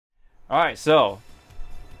Alright, so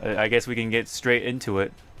I guess we can get straight into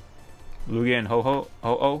it. Lugia and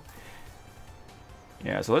Ho-Oh.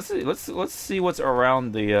 Yeah, so let's see what's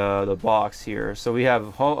around the box here. So we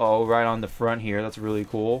have Ho-Oh right on the front here. That's really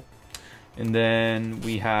cool. And then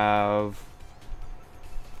we have,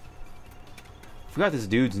 I forgot this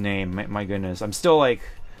dude's name. My goodness, I'm still like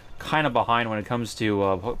kind of behind when it comes to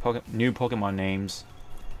new Pokemon names.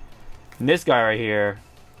 And this guy right here,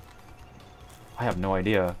 I have no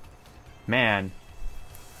idea. Man,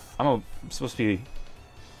 I'm supposed to be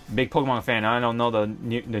a big Pokemon fan. I don't know the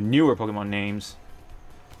newer Pokemon names.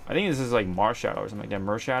 I think this is like Marshadow or something like that.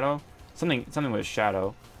 Marshadow? Something with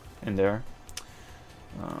shadow in there.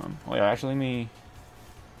 Oh yeah, actually we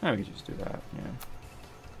could just do that, yeah.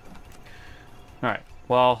 Alright,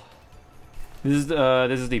 well,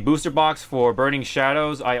 this is the booster box for Burning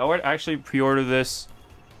Shadows. I actually pre-ordered this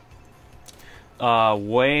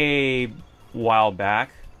way while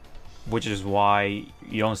back, which is why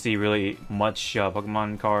you don't see really much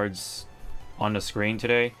Pokemon cards on the screen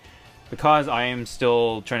today. Because I am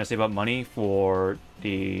still trying to save up money for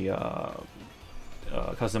the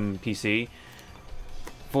custom PC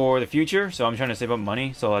for the future, so I'm trying to save up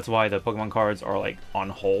money, so that's why the Pokemon cards are like on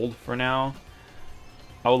hold for now.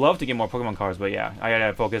 I would love to get more Pokemon cards, but yeah, I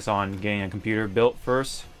gotta focus on getting a computer built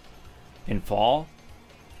first in fall,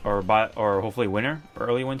 or hopefully winter,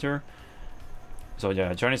 early winter. So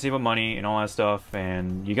yeah, trying to save up money and all that stuff.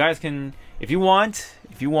 And you guys can, if you want,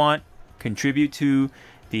 contribute to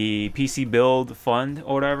the PC build fund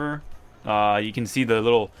or whatever. You can see the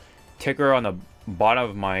little ticker on the bottom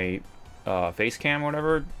of my face cam or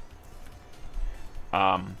whatever.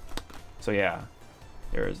 So yeah,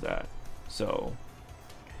 there is that. So,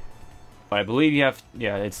 but I believe you have,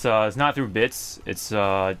 yeah, it's not through bits, it's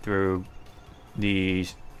through the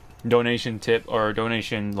donation tip or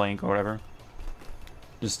donation link or whatever.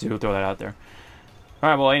 Just to throw that out there. All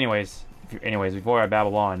right, well, anyways, before I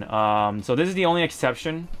babble on, so this is the only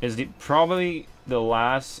exception. Is probably the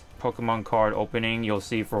last Pokemon card opening you'll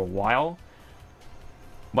see for a while.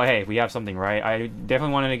 But hey, we have something, right? I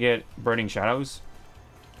definitely wanted to get Burning Shadows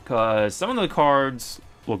because some of the cards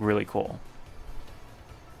look really cool.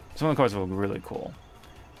 Especially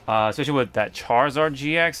with that Charizard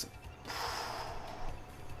GX.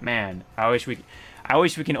 Man, I wish we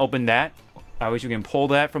can open that. I wish we can pull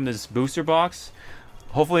that from this booster box.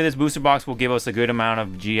 Hopefully this booster box will give us a good amount of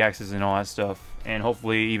GXs and all that stuff, and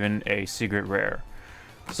hopefully even a secret rare.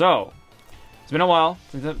 So, it's been a while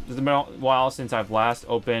since I've last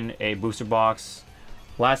opened a booster box.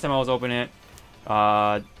 Last time I was opening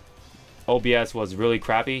it, OBS was really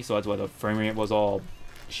crappy, so that's why the frame rate was all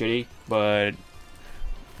shitty. But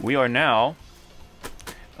we are now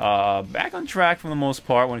back on track for the most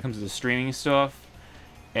part when it comes to the streaming stuff.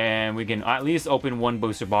 And we can at least open one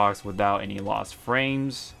booster box without any lost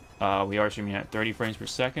frames. We are streaming at 30 frames per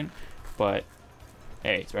second, but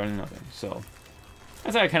hey, it's better than nothing. So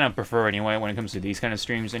that's what I kind of prefer anyway when it comes to these kind of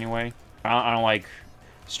streams anyway. I don't like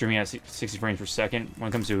streaming at 60 frames per second when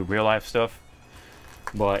it comes to real life stuff.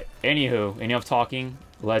 But anywho, enough talking.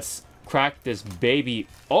 Let's crack this baby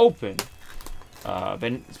open.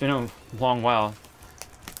 It's been a long while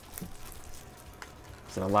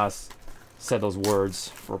since I last said those words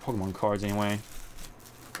for Pokemon cards anyway.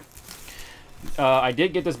 I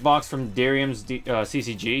did get this box from Darium's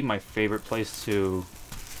CCG, my favorite place to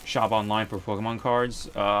shop online for Pokemon cards.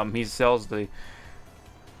 He sells the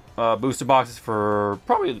booster boxes for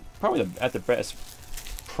probably at the best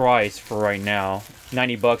price for right now.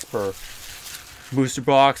 90 bucks per booster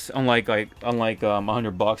box, unlike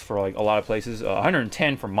 $100 for like a lot of places.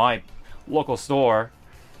 110 for my local store,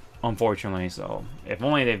 unfortunately. So if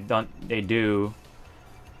only they do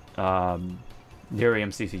Darium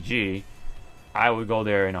CCG, I would go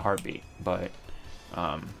there in a heartbeat. But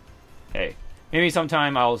hey, maybe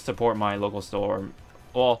sometime I'll support my local store.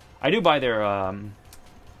 Well, I do buy their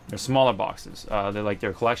smaller boxes. They're like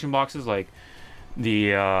their collection boxes, like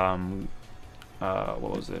the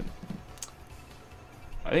what was it?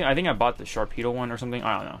 I think I bought the Sharpedo one or something.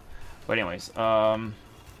 I don't know. But anyways, sorry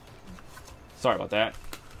about that.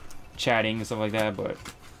 Chatting and stuff like that, but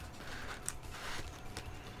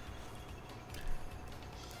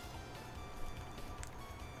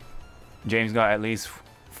James got at least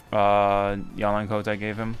the online codes I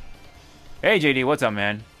gave him. Hey JD, what's up,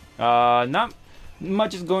 man? Not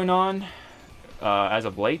much is going on as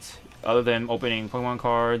of late, other than opening Pokemon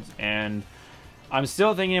cards, and I'm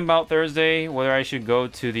still thinking about Thursday whether I should go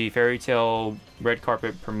to the Fairy Tail red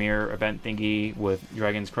carpet premiere event thingy with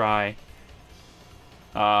Dragon's Cry.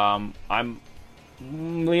 I'm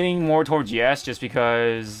leaning more towards yes, just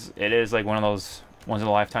because it is like one of those once in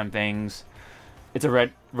a lifetime things. It's a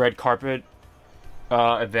red carpet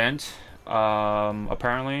event,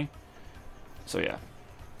 apparently. So yeah.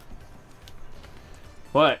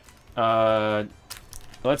 But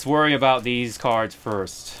let's worry about these cards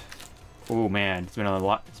first. Oh man, it's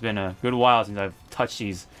been a good while since I've touched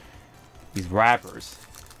these wrappers.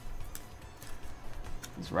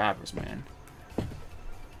 These wrappers, man.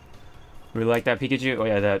 Really like that Pikachu. Oh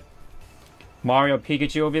yeah, that Mario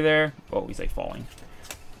Pikachu over there. Oh, he's like falling.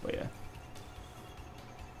 But yeah.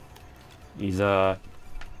 He's one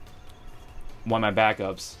of my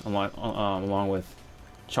backups along with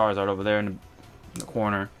Charizard over there in the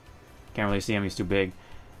corner. Can't really see him, he's too big.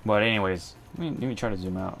 But anyways, let me try to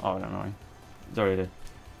zoom out. Oh, I don't know. It's already as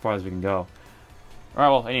far as we can go.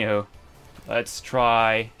 Alright, well, anywho. Let's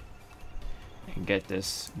try and get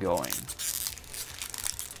this going.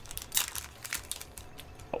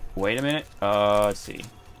 Oh, wait a minute. Let's see.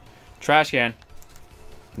 Trash can.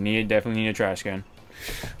 Definitely need a trash can.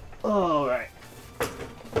 Alright.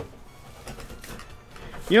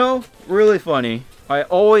 You know, really funny. I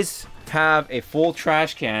always have a full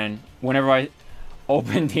trash can whenever I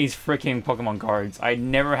open these freaking Pokemon cards. I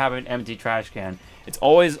never have an empty trash can. It's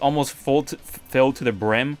always almost filled to the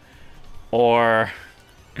brim, or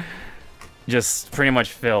just pretty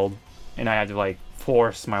much filled, and I have to like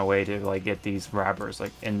force my way to like get these wrappers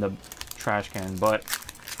like in the trash can. But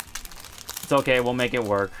it's okay, we'll make it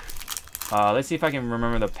work. Let's see if I can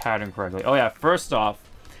remember the pattern correctly. Oh yeah, first off,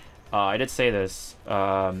 I did say this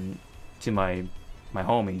to my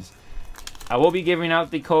homies. I will be giving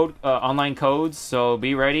out the online codes, so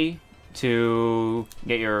be ready to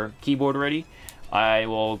get your keyboard ready. I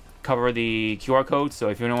will cover the QR code, so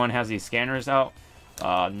if anyone has these scanners out,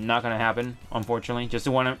 not gonna happen, unfortunately. Just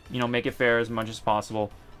to want to, make it fair as much as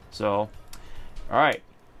possible. So, all right,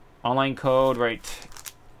 online code right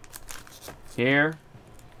here.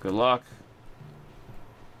 Good luck.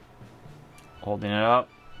 Holding it up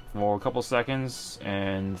for a couple seconds,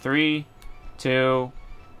 and 3, 2,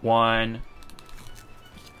 1,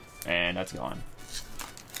 and that's gone.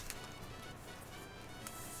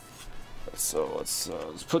 So let's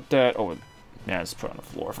put that over. Yeah, let's put it on the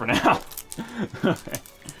floor for now. Okay.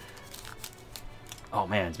 Oh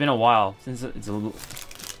man, it's been a while since it's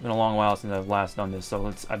been a long while since I've last done this.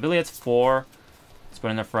 So I believe it's 4. Let's put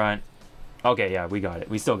it in the front. Okay, yeah, we got it.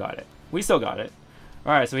 We still got it. We still got it.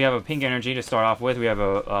 All right, so we have a pink energy to start off with. We have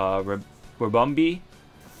a Rabumbi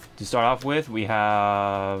to start off with. We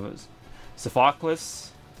have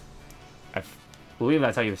Sophocles. I believe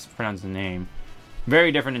that's how you pronounce the name.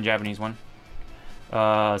 Very different than Japanese one.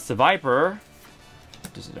 Seviper.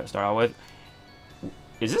 Just to start out with.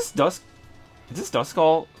 Is this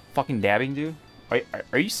Duskull fucking dabbing, dude?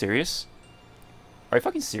 Are you serious? Are you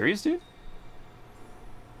fucking serious, dude?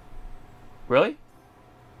 Really?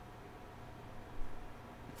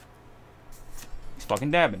 He's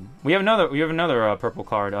fucking dabbing. We have another purple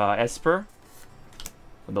card. Esper.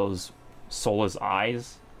 With those soulless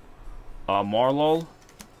eyes. Marlow.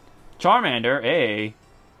 Charmander, hey.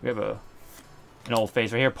 We have an old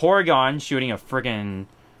face right here. Porygon shooting a friggin'...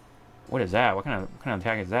 What is that? What kind of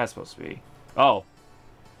attack is that supposed to be? Oh.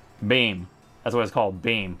 Beam. That's what it's called.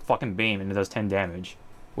 Beam. Fucking beam. And it does 10 damage.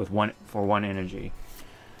 For 1 energy.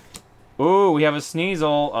 Ooh, we have a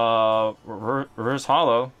Sneasel. Reverse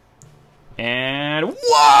Hollow. And...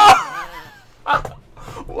 Whoa!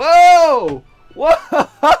 Whoa! Whoa!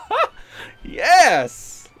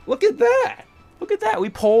 Yes! Look at that! Look at that. We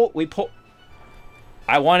pull.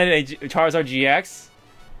 I wanted a Charizard GX.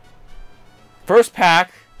 First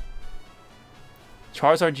pack.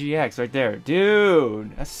 Charizard GX right there.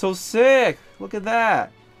 Dude, that's so sick. Look at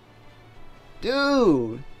that.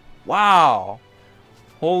 Dude. Wow.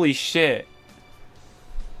 Holy shit.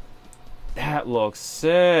 That looks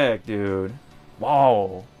sick, dude.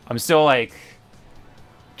 Wow. I'm still like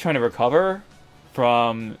trying to recover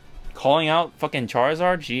from calling out fucking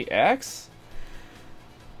Charizard GX.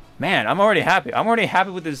 Man, I'm already happy. I'm already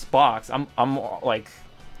happy with this box. I'm like,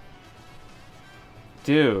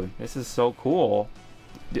 dude, this is so cool.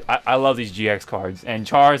 Dude, I love these GX cards. And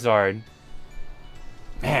Charizard,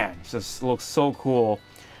 man, it just looks so cool.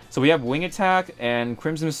 So we have Wing Attack and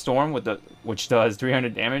Crimson Storm which does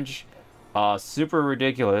 300 damage. Super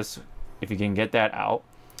ridiculous if you can get that out.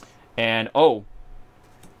 And oh,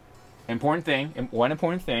 one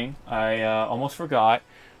important thing I almost forgot.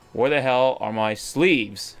 Where the hell are my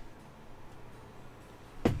sleeves?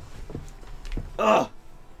 Ugh!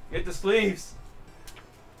 Get the sleeves!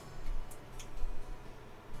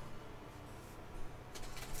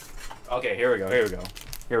 Okay, here we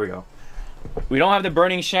go. We don't have the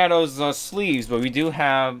Burning Shadows sleeves, but we do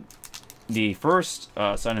have the first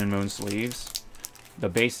Sun and Moon sleeves. The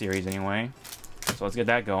base series, anyway. So let's get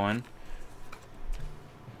that going.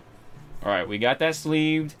 Alright, we got that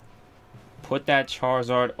sleeved. Put that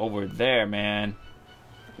Charizard over there, man.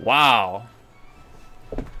 Wow.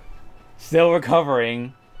 Still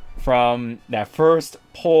recovering from that first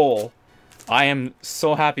pull. I am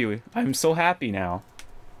so happy. I'm so happy now.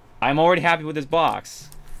 I'm already happy with this box.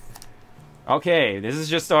 Okay, this is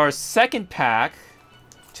just our second pack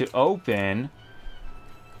to open.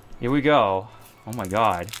 Here we go. Oh my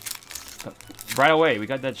god. Right away, we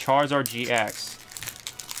got that Charizard GX.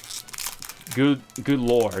 Good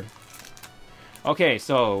lord. Okay,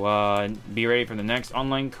 so be ready for the next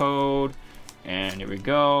online code. And here we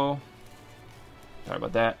go. Sorry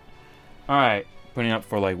about that. Alright, putting up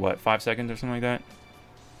for like what, 5 seconds or something like that?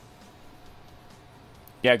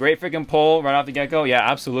 Yeah, great freaking pull right off the get-go. Yeah,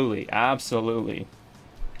 absolutely. Absolutely.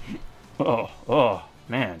 Oh,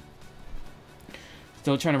 man.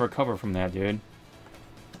 Still trying to recover from that, dude.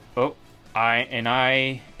 Oh,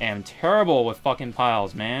 I am terrible with fucking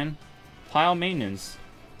piles, man. Pile maintenance.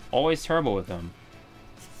 Always terrible with them.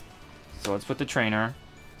 So let's put the trainer.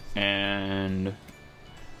 And...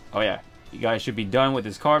 oh yeah, you guys should be done with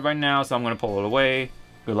this card right now, so I'm going to pull it away.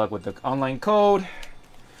 Good luck with the online code.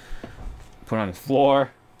 Put it on the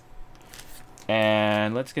floor.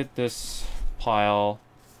 And let's get this pile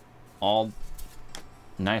all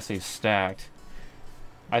nicely stacked.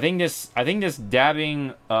 I think this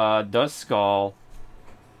dabbing Duskull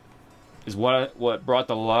is what brought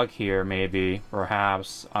the luck here, maybe,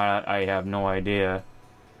 perhaps. I have no idea.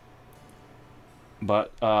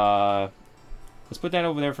 But let's put that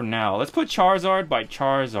over there for now. Let's put Charizard by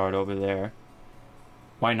Charizard over there.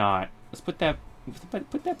 Why not? Let's put that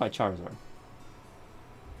by Charizard.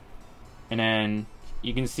 And then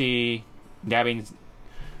you can see dabbing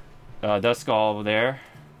Duskull over there.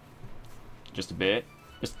 Just a bit.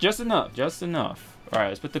 Just enough. Just enough. Alright,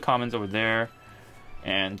 let's put the commons over there.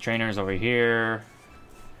 And trainers over here.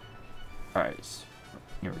 Alright.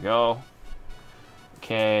 Here we go.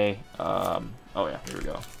 Okay. Oh yeah, here we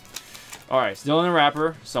go. Alright, still in the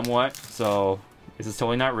wrapper, somewhat. So, this is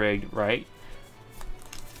totally not rigged, right?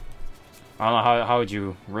 I don't know how would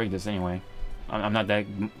you rig this anyway. I'm not that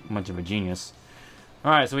much of a genius.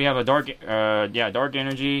 Alright, so we have a dark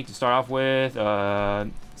energy to start off with.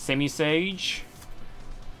 Semi-Sage.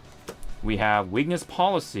 We have weakness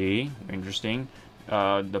policy. Interesting.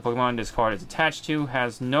 The Pokemon this card is attached to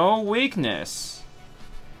has no weakness.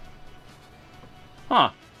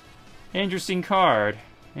 Huh. Interesting card.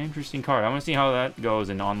 Interesting card. I want to see how that goes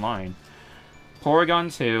in online.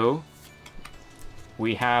 Porygon 2.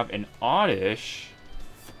 We have an Oddish.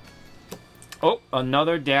 Oh,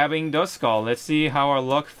 another dabbing Duskull. Let's see how our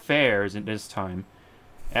luck fares at this time.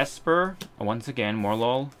 Esper. Once again,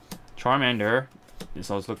 Morlul. Charmander.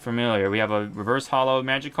 This all looks familiar. We have a reverse hollow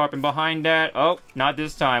Magikarp, and behind that, oh, not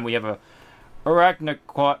this time. We have a Araquanade.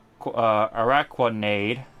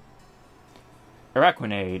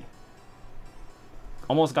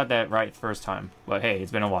 Almost got that right first time, but hey,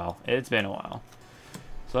 it's been a while. It's been a while.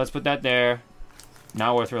 So let's put that there.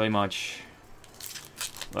 Not worth really much.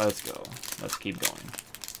 Let's go. Let's keep going.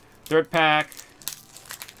 Third pack.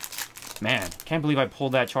 Man, can't believe I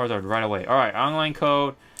pulled that Charizard right away. All right, online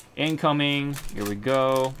code. Incoming. Here we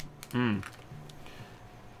go.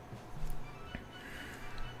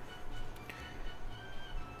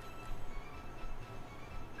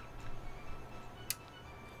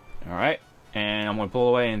 Alright. And I'm going to pull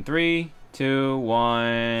away in 3, 2, 1.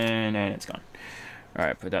 And it's gone.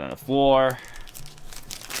 Alright, put that on the floor.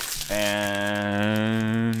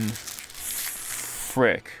 And...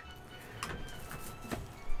 frick.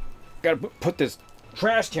 Gotta put this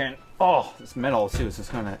trash can... oh, this metal too, so it's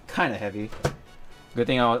kind of heavy. Good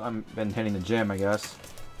thing I've been hitting the gym, I guess.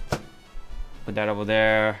 Put that over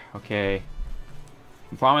there. Okay.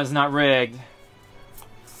 I promise it's not rigged.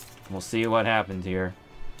 We'll see what happens here.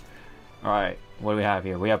 Alright, what do we have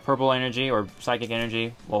here? We have purple energy, or psychic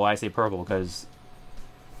energy. Well, I say purple because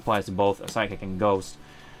it applies to both psychic and ghost.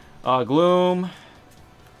 Gloom.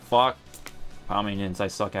 Fuck. Power maintenance, I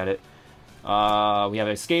suck at it. We have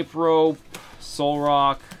Escape Rope,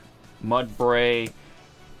 Solrock, Mudbray,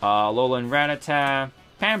 Alolan Rattata,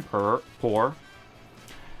 Pamper,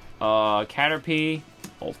 Caterpie,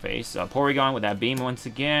 old face, Porygon with that beam once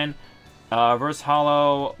again, Reverse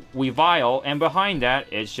Hollow, Weavile, and behind that,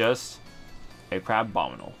 it's just a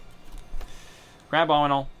Crabominal.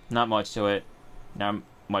 Crabominal, not much to it, not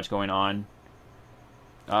much going on.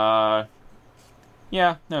 Yeah,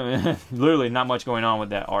 no, literally not much going on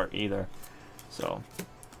with that art either. So,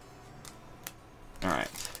 alright.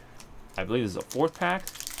 I believe this is a 4th pack.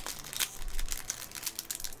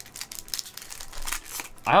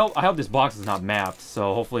 I hope this box is not mapped,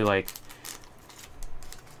 so hopefully like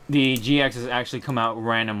the GXs actually come out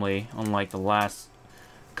randomly, unlike the last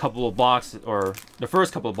couple of boxes, or the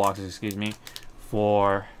first couple of boxes, excuse me,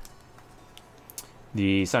 for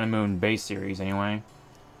the Sun and Moon base series anyway.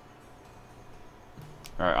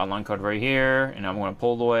 Alright, online code right here, and I'm going to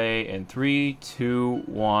pull it away in 3, 2,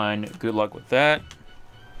 1. Good luck with that.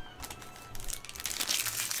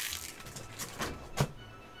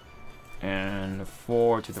 And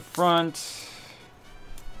 4 to the front.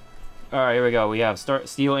 Alright, here we go. We have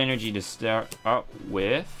Steel Energy to start out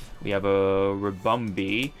with. We have a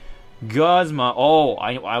Ribumbi. Guzma. Oh,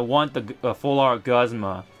 I want the full art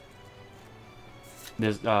Guzma.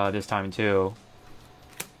 This time too.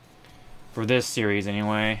 For this series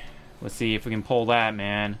anyway. Let's see if we can pull that,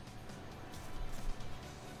 man.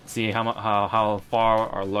 See how far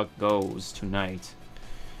our luck goes tonight.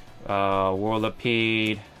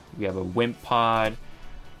 Whirlipede. We have a Wimpod,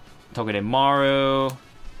 Togedemaru,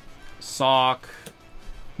 Sock,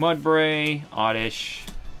 Mudbray, Oddish,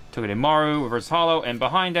 Togedemaru, Reverse Hollow, and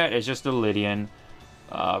behind that is just a Lydian.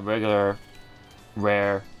 Regular,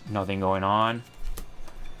 rare, nothing going on.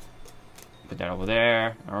 Put that over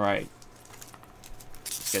there. Alright.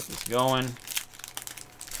 Let's get this going.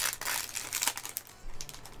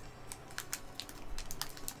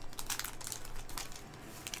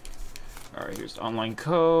 Alright, here's the online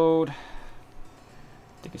code.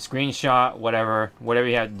 Take a screenshot, whatever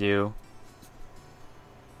you have to do.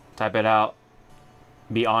 Type it out.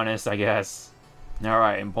 Be honest, I guess.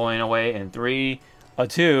 Alright, I'm pulling away in 3, a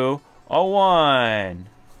 2, a 1.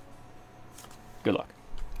 Good luck.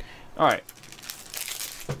 Alright.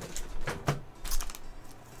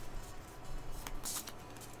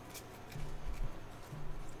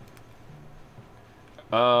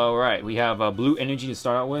 Alright, we have blue energy to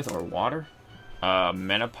start out with, or water.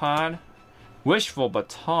 Menopod. Wishful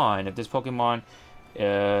Baton. If this Pokemon,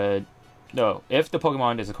 if the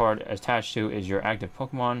Pokemon is a card attached to is your active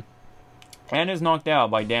Pokemon and is knocked out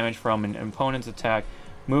by damage from an opponent's attack,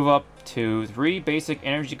 move up to 3 basic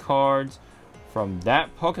energy cards from that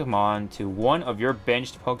Pokemon to one of your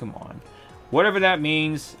benched Pokemon. Whatever that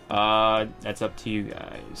means, that's up to you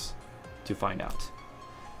guys to find out.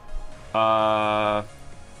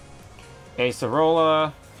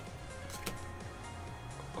 Acerola.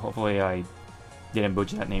 Hopefully I didn't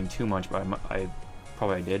butcher that name too much, but I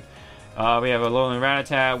probably did. We have a Alolan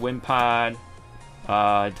Rattata, Wimpod,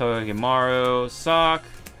 Togedemaru, Sock,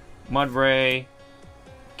 Mudbray,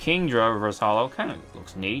 Kingdra, Reverse Hollow. Kind of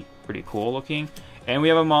looks neat. Pretty cool looking. And we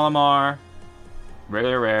have a Malamar.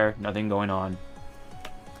 Regular rare. Nothing going on.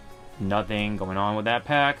 Nothing going on with that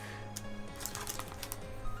pack.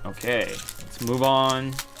 Okay. Let's move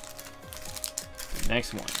on.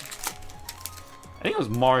 Next one. I think it was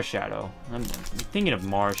Marshadow. I'm thinking of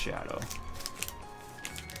Marshadow.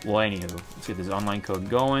 Well, anywho, let's get this online code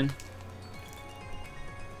going.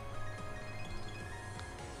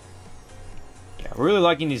 Yeah, really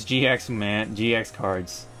liking these GX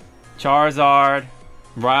cards. Charizard,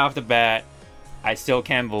 right off the bat. I still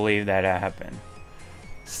can't believe that happened.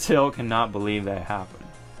 Still cannot believe that happened.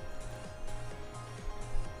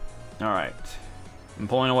 Alright. I'm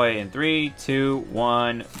pulling away in 3, 2,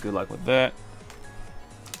 1. Good luck with that.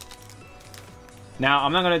 Now,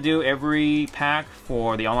 I'm not going to do every pack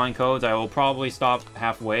for the online codes. I will probably stop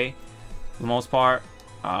halfway for the most part.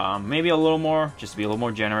 Maybe a little more, just to be a little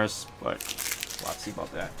more generous. But let's see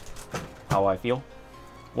about that. How I feel.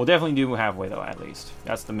 We'll definitely do halfway, though, at least.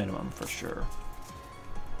 That's the minimum for sure.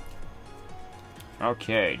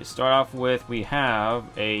 Okay, to start off with, we have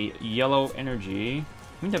a yellow energy.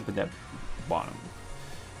 Let me put that bottom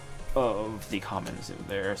of the comments over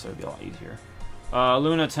there, so it'll be a lot easier.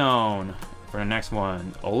 Lunatone for the next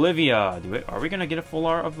one. Olivia. Are we gonna get a full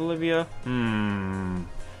art of Olivia?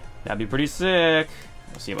 That'd be pretty sick.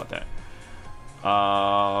 We'll see about that.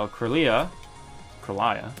 Kirlia.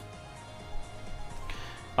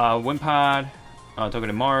 Wimpod.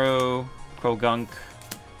 Togedemaru. Krogunk.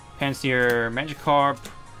 Pansear. Magikarp.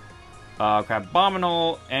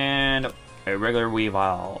 Crabominal. And a regular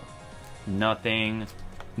Weavile. Nothing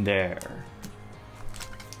there.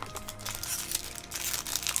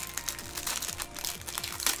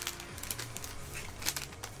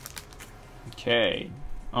 Okay,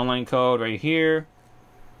 online code right here.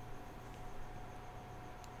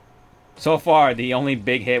 So far, the only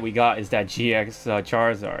big hit we got is that GX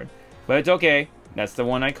Charizard. But it's okay. That's the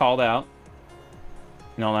one I called out.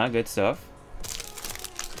 And all that good stuff.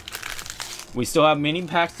 We still have mini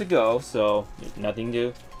packs to go, so nothing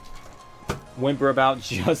to whimper about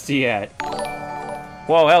just yet.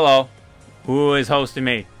 Whoa, hello. Who is hosting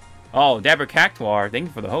me? Oh, Dabber Cactuar, thank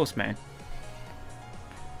you for the host, man.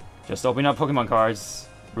 Just opening up Pokemon cards.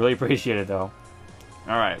 Really appreciate it, though.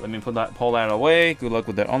 Alright, let me pull that away. Good luck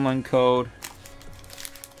with that online code.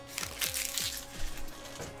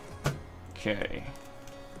 Okay.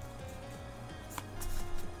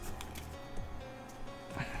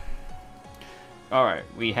 Alright,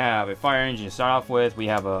 we have a Fire Engine to start off with. We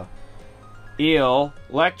have a Eel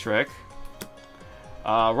Electric.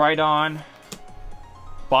 Right on.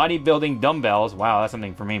 Bodybuilding dumbbells. Wow, that's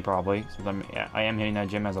something for me, probably. So I am hitting that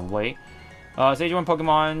gym as of late. Stage 1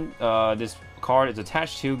 Pokemon, this card is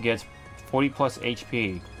attached to, gets 40 plus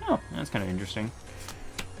HP. Oh, that's kind of interesting.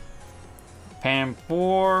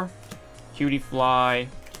 Pam4, Cutiefly,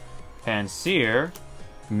 Pansear,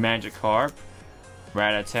 Magikarp,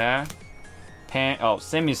 Rattata,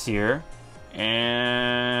 Semisear,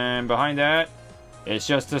 and behind that, it's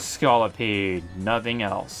just a Scolipede. Nothing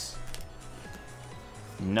else.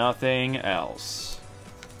 Nothing else.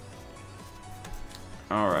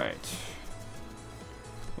 Alright.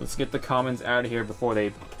 Let's get the comments out of here before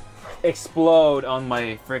they explode on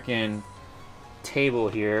my freaking table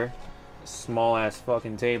here. Small ass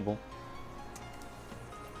fucking table.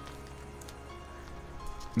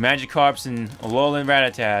 Magikarps and Alolan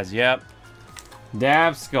Rattatas, yep.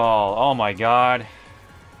 Dabskull, oh my god.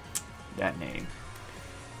 That name.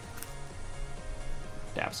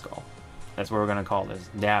 Dabskull. That's what we're gonna call this.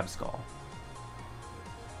 Dabskull.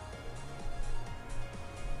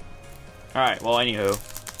 Alright, well, anywho.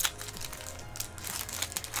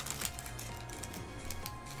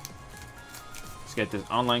 Let's get this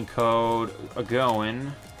online code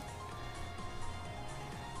going.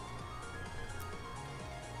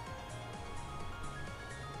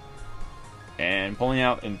 And pulling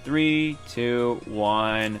out in 3, 2,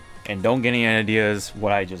 1. And don't get any ideas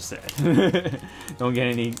what I just said. Don't get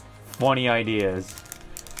any funny ideas.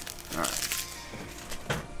 Alright.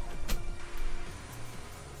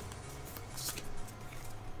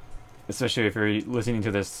 Especially if you're listening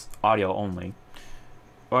to this audio only.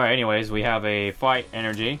 Alright, anyways, we have a Fight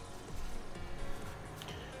Energy.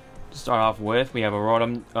 To start off with, we have a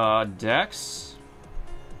Rotom Dex.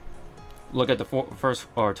 Look at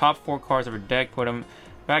the top 4 cards of your deck, put them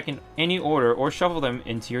back in any order, or shuffle them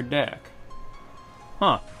into your deck.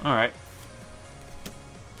 Huh, alright.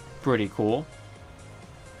 Pretty cool.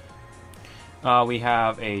 We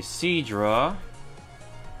have a Seadra.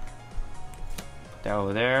 Put that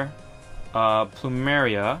over there.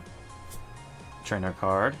 Plumeria. Trainer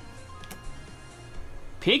card.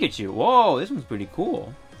 Pikachu. Whoa, this one's pretty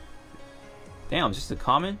cool. Damn, just a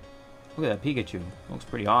common? Look at that Pikachu. Looks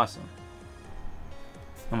pretty awesome.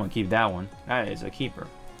 I'm gonna keep that one. That is a keeper.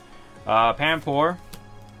 Pampor,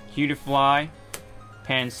 Cutiefly,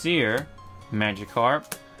 Pansear,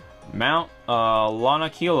 Magikarp, Mount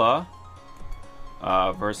Lanakila,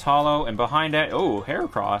 versus Hollow, and behind that, oh,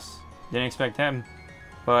 Heracross. Didn't expect him,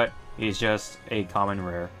 but he's just a common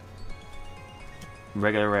rare.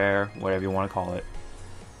 Regular rare, whatever you want to call it.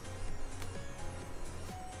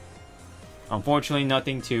 Unfortunately,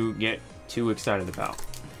 nothing to get too excited about.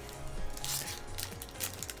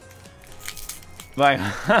 Like,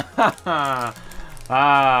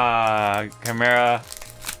 Chimera.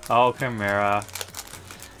 Oh, Chimera.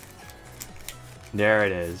 There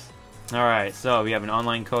it is. Alright, so we have an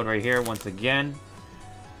online code right here once again.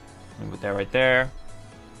 Let me put that right there.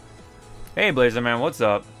 Hey, Blazer Man, what's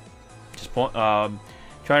up? Just trying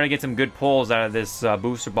to get some good pulls out of this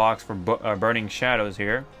booster box for Burning Shadows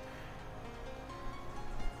here.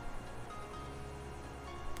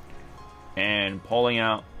 And pulling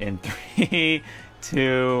out in 3,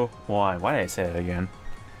 2, 1. Why did I say that again?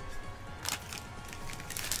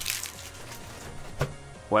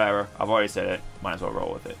 Whatever. I've already said it. Might as well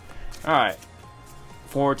roll with it. Alright.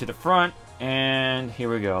 Forward to the front. And here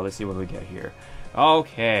we go. Let's see what we get here.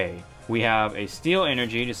 Okay. We have a Steel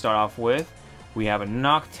Energy to start off with. We have a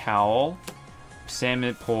Noctowl.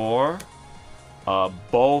 Sandpore.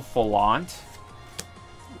 Beaufalant.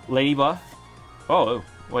 Ladybug. Oh,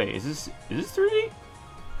 wait. Is this 3D?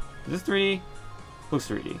 Is this 3D? Looks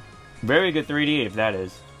 3D. Very good 3D if that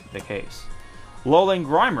is the case. Lowland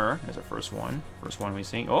Grimer is our first one. First one we've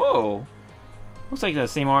seen. Oh! Looks like the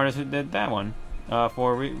same artist who did that one.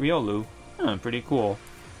 For Riolu. Huh, pretty cool.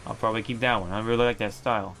 I'll probably keep that one. I really like that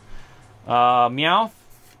style. Meowth.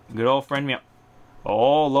 Good old friend Meowth.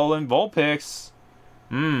 Oh, Lowland Vulpix.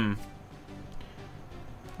 I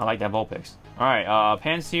like that Vulpix. Alright,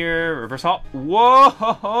 Pansear, Reverse Hall.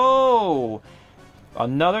 Whoa!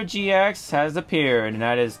 Another GX has appeared, and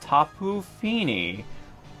that is Tapu Fini.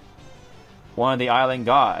 One of the island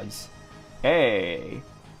gods. Hey.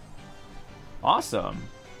 Awesome.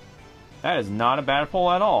 That is not a bad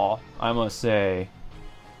pull at all, I must say.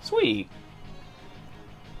 Sweet.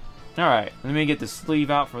 Alright, let me get the sleeve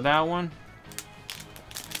out for that one.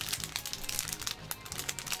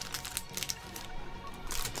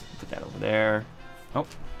 Put that over there. Oh,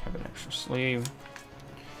 have an extra sleeve.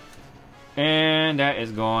 And that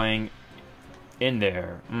is going in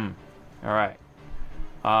there. Alright.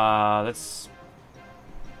 Let's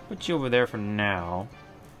put you over there for now.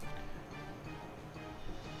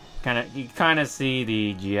 You kind of see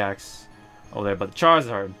the GX over there, but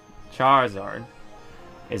the Charizard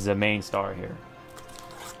is the main star here.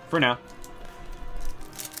 For now.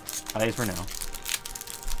 At least for now.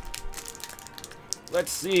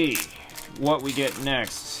 Let's see what we get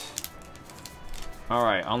next.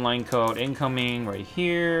 Alright, online code incoming right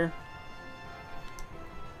here.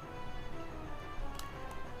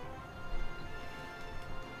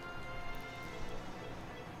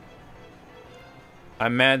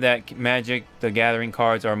 I'm mad that Magic the Gathering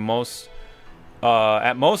cards are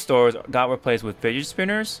at most stores got replaced with fidget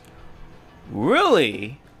spinners.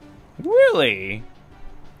 Really? Really?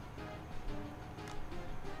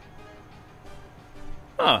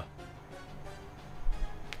 Huh.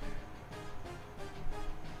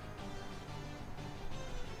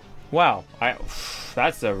 Wow.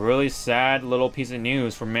 That's a really sad little piece of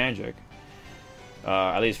news for Magic.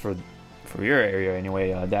 At least for your area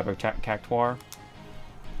anyway, Dapper Cactuar.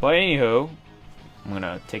 But anywho, I'm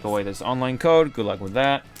gonna take away this online code. Good luck with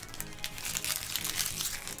that.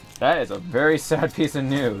 That is a very sad piece of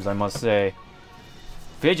news, I must say.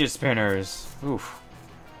 Fidget spinners. Oof.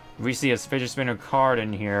 If we see a fidget spinner card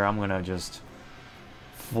in here, I'm gonna just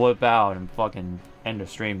flip out and fucking end the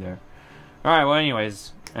stream there. Alright, well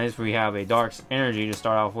anyways, at least we have a Dark Energy to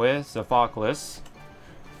start off with. Sophocles.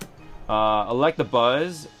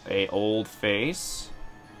 Electabuzz, a old face.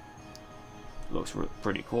 Looks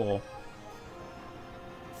pretty cool.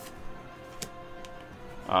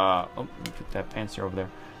 Oh, let me put that Panzer over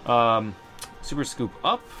there. Super Scoop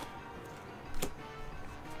up.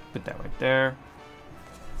 Put that right there.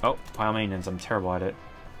 Oh, Pile Maintenance, I'm terrible at it.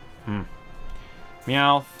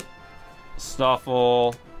 Meowth,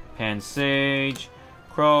 Stuffle, Pansage,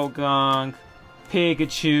 Croagunk,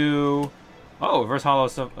 Pikachu. Oh, reverse hollow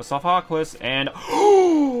Sophocles, and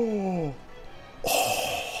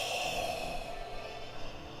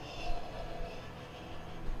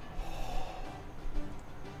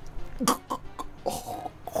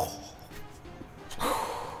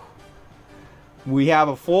we have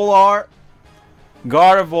a full art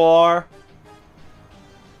Gardevoir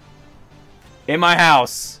in my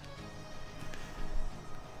house.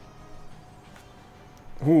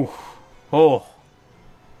 Ooh. Oh.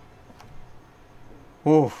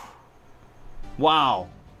 Ooh. Wow.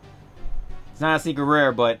 It's not a secret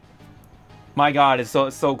rare, but my god, it's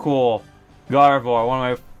so cool. Gardevoir,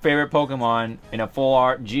 one of my favorite Pokemon in a full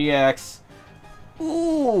art GX.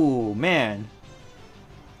 Ooh, man.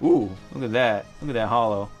 Ooh, look at that. Look at that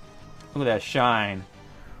hollow. Look at that shine.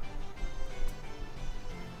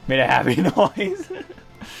 Made a happy noise.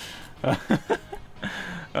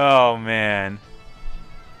 Oh, man.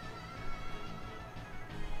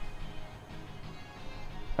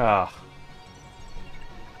 Oh.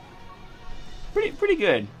 Pretty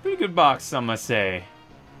good. Pretty good box, I must say.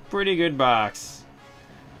 Pretty good box.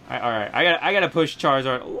 Alright, I gotta push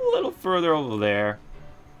Charizard a little further over there.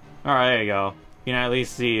 Alright, there you go. You can at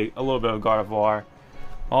least see a little bit of Gardevoir.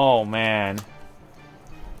 Oh, man.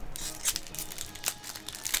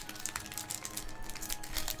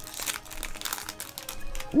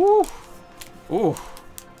 Woo! Ooh.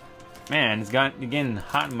 Man, it's getting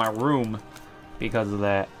hot in my room because of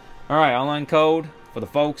that. Alright, online code for the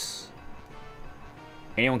folks.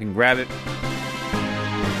 Anyone can grab it.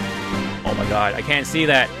 Oh my god, I can't see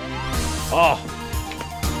that. Oh!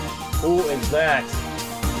 Who is that?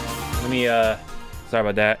 Let me, sorry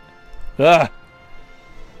about that. Ugh!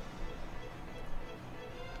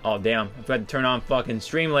 Oh, damn. I forgot to turn on fucking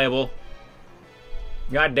stream label.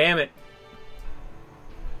 God damn it.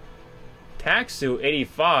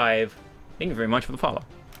 Taxu85. Thank you very much for the follow.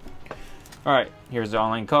 Alright, here's the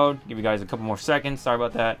online code. Give you guys a couple more seconds. Sorry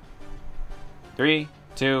about that. 3,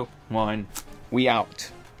 2, 1. We out.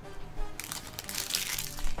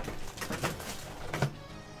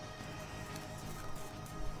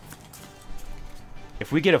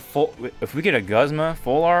 If we get a Guzma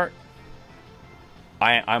full art,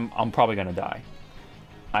 I'm probably gonna die.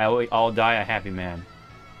 I'll die a happy man.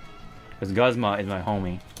 Because Guzma is my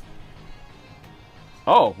homie.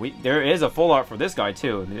 Oh, there is a full art for this guy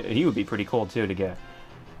too. He would be pretty cool too to get.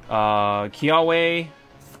 Kiawe,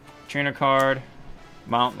 trainer card,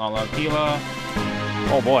 Mount Lalakila.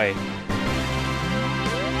 Oh boy.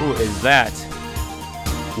 Who is that?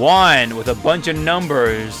 1 with a bunch of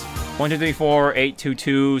numbers. 1, 2, 3, 4, 8, 2,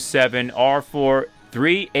 2, 7, R4,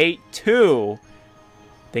 3, 8, 2.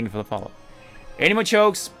 Thank you for the follow. Any more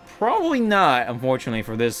chokes? Probably not, unfortunately,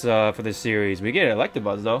 for this series. We get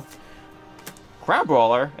Electabuzz though.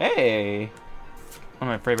 Crabrawler, hey, one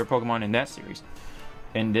of my favorite Pokemon in that series.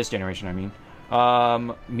 In this generation, I mean.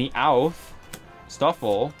 Meowth,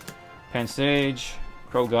 Stuffle, Pansage,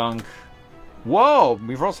 Krogunk. Whoa!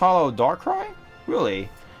 Reverse Hollow Darkrai? Really?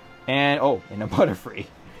 And oh, and a Butterfree.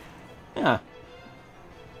 Yeah.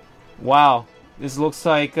 Wow. This looks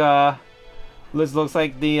like the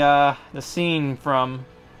scene from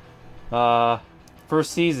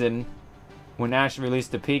first season when Ash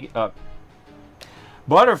released the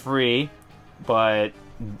Butterfree, but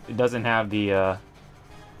it doesn't have the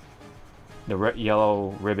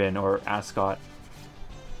yellow ribbon or ascot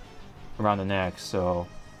around the neck, so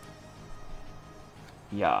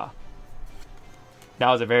yeah. That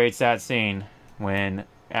was a very sad scene when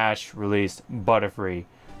Ash released Butterfree,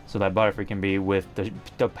 so that Butterfree can be with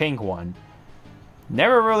the pink one.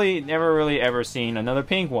 Never really ever seen another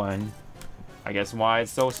pink one. I guess why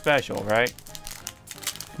it's so special, right?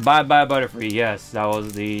 Bye Bye Butterfree, yes, that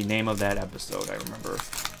was the name of that episode, I remember.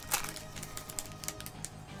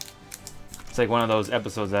 It's like one of those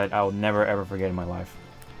episodes that I'll never ever forget in my life.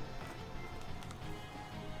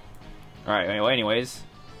 Alright, anyways.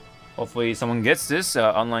 Hopefully someone gets this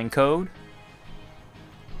online code.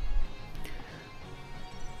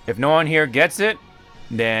 If no one here gets it,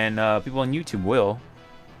 then people on YouTube will.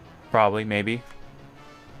 Probably, maybe.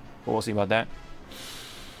 But we'll see about that.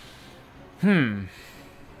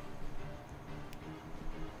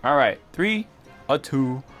 Alright, 3, a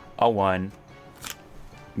 2, a 1.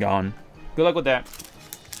 Gone. Good luck with that.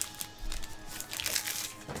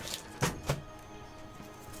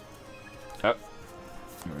 Oh,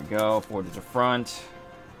 here we go. Forward to the front.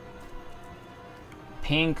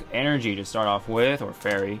 Pink Energy to start off with, or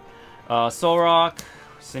Fairy. Solrock,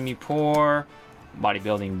 Simipour,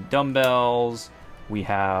 Bodybuilding Dumbbells. We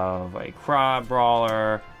have a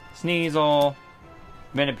Crabrawler, Sneasel,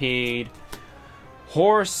 Venipede,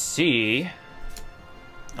 Horsea,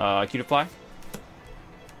 Cutiefly,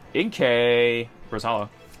 Inkay, Rosala.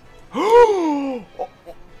 Whoa!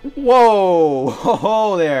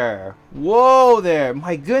 Whoa there! Whoa there!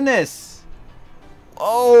 My goodness!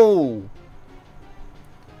 Oh!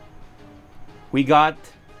 We got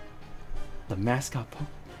the mascot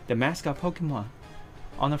Pokemon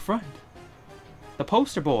on the front. The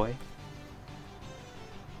poster boy.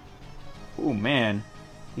 Oh man,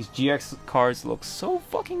 these GX cards look so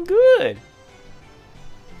fucking good.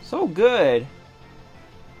 So good.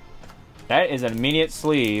 That is an immediate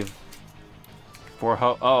sleeve for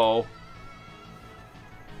oh.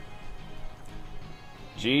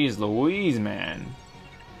 Jeez Louise, man.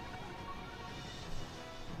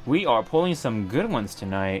 We are pulling some good ones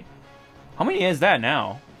tonight. How many is that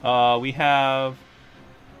now? We have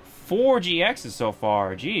 4 GXs so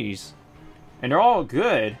far. Jeez. And they're all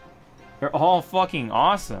good. They're all fucking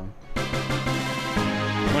awesome.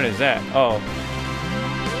 What is that? Oh.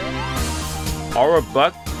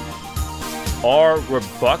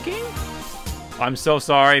 Arbucking? I'm so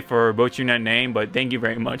sorry for butchering that name, but thank you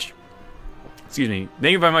very much. Excuse me.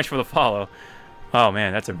 Thank you very much for the follow. Oh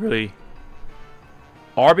man, that's a really...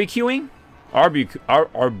 Arbucuing?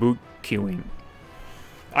 Arbucuing.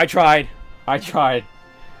 I tried.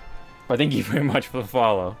 But thank you very much for the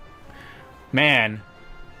follow. Man.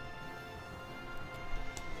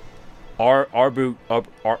 Arbucuing?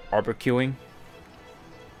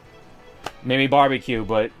 Maybe barbecue,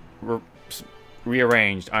 but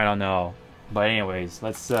rearranged. I don't know. But anyways,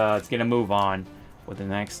 let's get a move on with the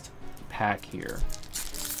next pack here.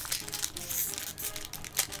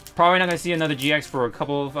 Probably not gonna see another GX for a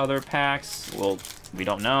couple of other packs. Well, we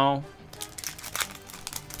don't know.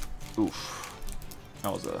 Oof.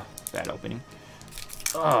 That was a bad opening.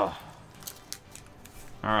 Ugh.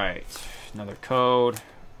 Alright. Another code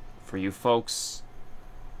for you folks.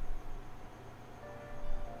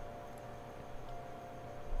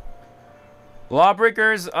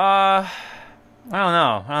 Lawbreakers, I don't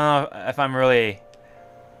know. I don't know if I'm really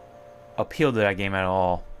appealed to that game at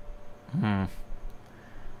all.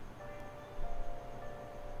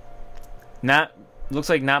 Looks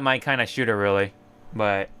like not my kind of shooter, really.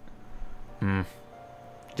 But,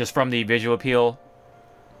 just from the visual appeal,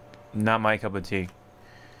 not my cup of tea.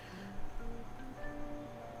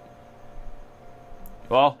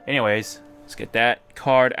 Well, anyways, let's get that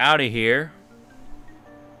card out of here.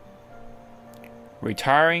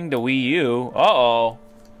 Retiring the Wii U. Uh-oh.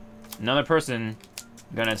 Another person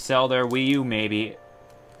gonna sell their Wii U, maybe.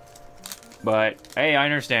 But, hey, I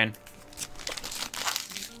understand.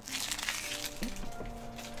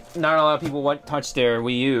 Not a lot of people touch their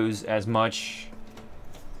Wii U's as much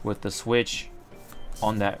with the Switch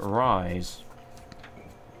on that rise.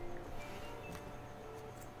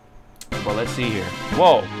 Well, let's see here.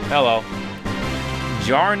 Whoa, hello.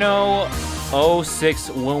 Jarno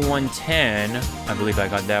 061110. I believe I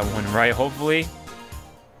got that one right, hopefully.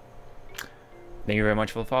 Thank you very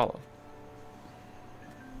much for the follow.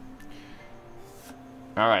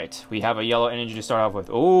 Alright, we have a yellow energy to start off with.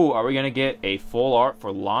 Oh, are we going to get a full art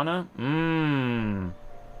for Lana?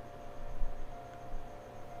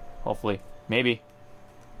 Hopefully. Maybe.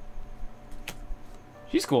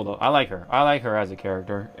 She's cool, though. I like her. I like her as a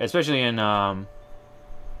character. Especially in Sun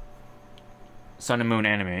and Moon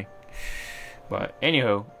anime. But,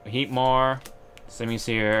 anywho. Heatmore,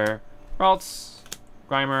 Semiseer, Ralts,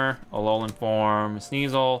 Grimer, Alolan Form,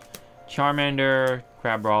 Sneasel, Charmander,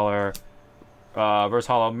 Crab Brawler, Verse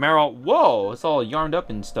Hollow, Meryl. Whoa! It's all yarned up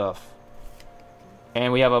and stuff.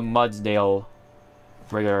 And we have a Mudsdale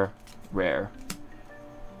regular rare.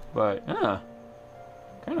 But,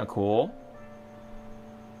 kind of cool.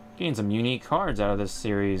 Getting some unique cards out of this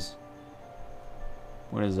series.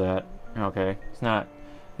 What is that? Okay, it's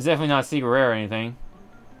definitely not secret rare or anything.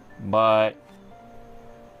 But,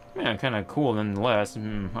 man, kind of cool nonetheless. I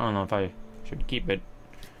don't know if I should keep it.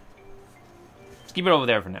 Let's keep it over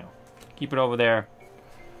there for now. Keep it over there.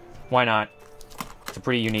 Why not? It's a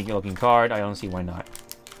pretty unique looking card. I don't see why not.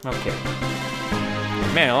 Okay.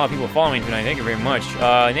 Man, a lot of people following tonight. Thank you very much.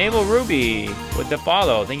 Naval Ruby with the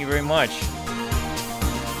follow. Thank you very much.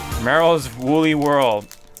 Meryl's Woolly World.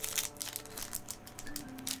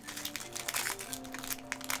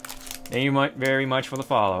 Thank you very much for the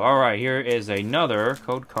follow. Alright, here is another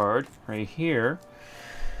code card right here.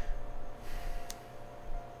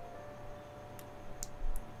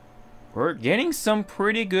 We're getting some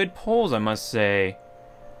pretty good pulls, I must say.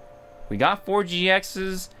 We got 4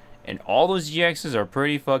 GXs, and all those GXs are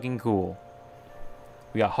pretty fucking cool.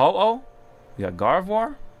 We got Ho-Oh, we got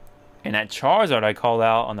Gardevoir, and that Charizard I called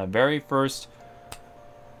out on the very first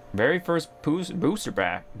booster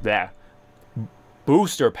pack.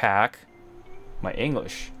 Booster pack. My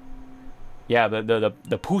English. Yeah, the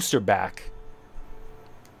booster back.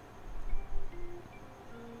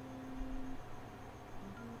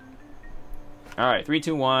 All right, 3,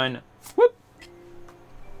 2, 1. Whoop.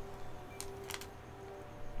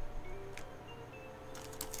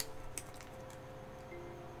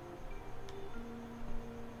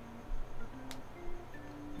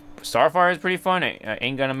 Starfire is pretty fun.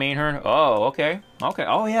 Ain't gonna main her. Oh, okay. Okay.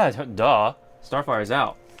 Oh, yeah. Duh. Starfire is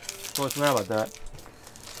out. Totally forgot about that.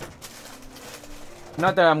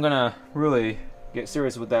 Not that I'm gonna really get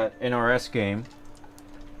serious with that NRS game.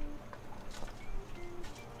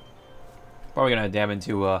 Probably gonna dab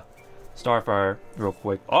into Starfire real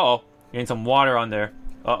quick. Uh-oh. Getting some water on there.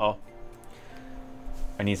 Uh-oh.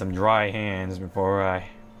 I need some dry hands before I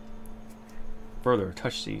further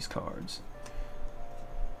touch these cards.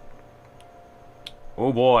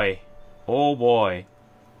 Oh boy. Oh boy.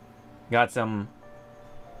 Got some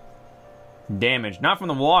damage. Not from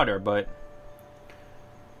the water, but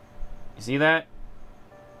you see that?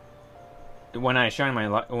 When I shine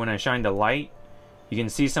the light, you can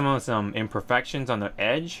see some imperfections on the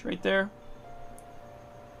edge right there.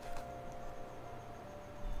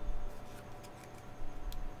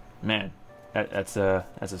 Man, that's a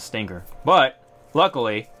stinker. But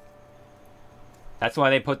luckily, that's why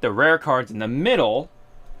they put the rare cards in the middle,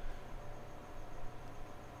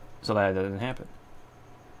 so that it doesn't happen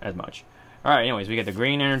as much. All right. Anyways, we get the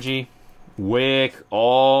green energy. Wick.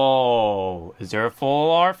 Oh, is there a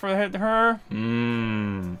full art for her?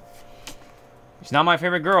 She's not my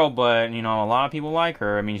favorite girl, but, you know, a lot of people like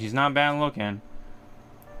her. I mean, she's not bad looking.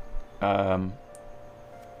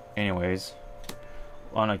 Anyways.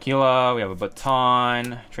 Lanakila, we have a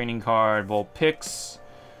Baton, training card, Vulpix,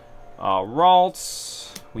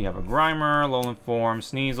 Ralts, we have a Grimer, Alolan Form,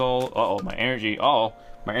 Sneasel. Uh-oh, my energy. Uh-oh,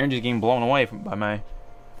 my energy is getting blown away by my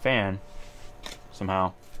fan.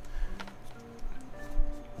 Somehow.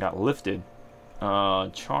 Got lifted.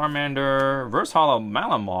 Charmander, Verse Hollow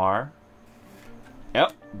Malamar.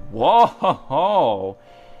 Yep. Whoa!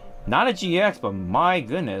 Not a GX, but my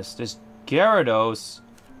goodness, this Gyarados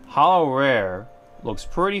Hollow Rare looks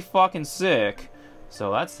pretty fucking sick.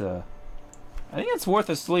 So that's I think it's worth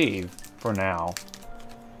a sleeve for now.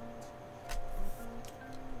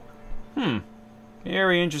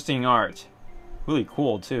 Very interesting art. Really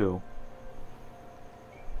cool too.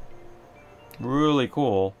 Really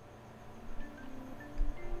cool.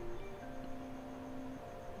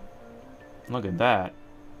 Look at that.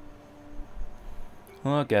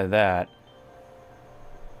 Look at that.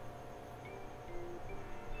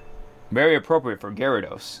 Very appropriate for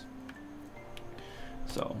Gyarados.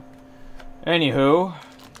 So, anywho,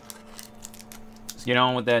 let's get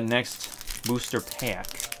on with that next booster pack.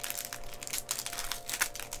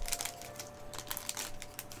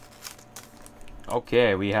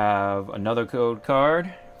 Okay, we have another code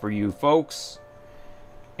card for you folks.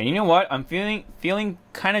 And you know what? I'm feeling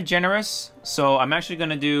kind of generous, so I'm actually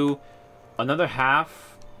gonna do another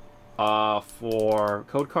half for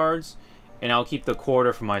code cards, and I'll keep the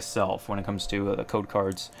quarter for myself when it comes to the code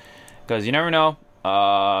cards, because you never know.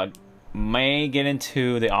 May get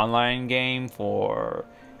into the online game for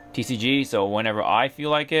TCG, so whenever I feel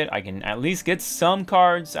like it, I can at least get some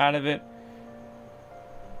cards out of it.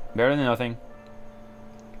 Better than nothing.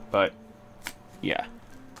 But yeah,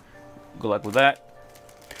 good luck with that.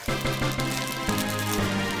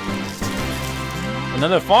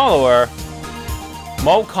 Another follower,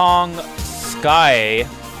 Mokong Sky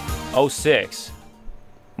 06.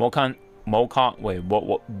 Wait,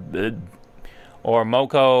 what? Or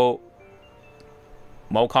Mokong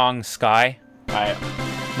Sky? I'm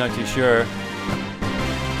not too sure.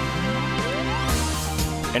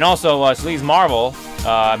 And also, Sleaze Marvel,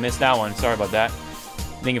 I missed that one. Sorry about that.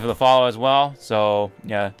 Thank you for the follow as well. So,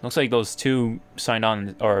 yeah, looks like those two signed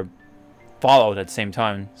on or followed at the same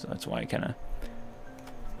time. So that's why I kind of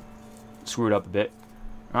screwed up a bit.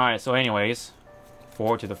 Alright, so anyways,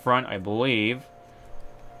 forward to the front, I believe.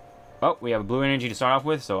 Oh, we have a blue energy to start off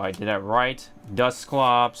with, so I did that right.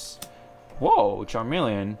 Dusclops. Whoa,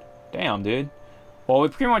 Charmeleon. Damn, dude. Well, we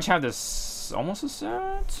pretty much have this almost a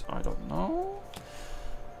set. I don't know.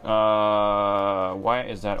 Why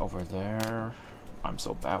is that over there? I'm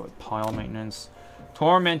so bad with pile maintenance.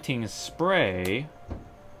 Tormenting Spray.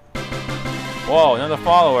 Whoa, another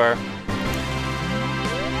follower.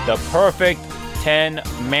 The Perfect 10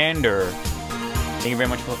 Mander. Thank you very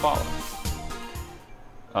much for the follow.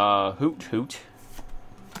 Hoot.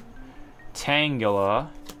 Tangela.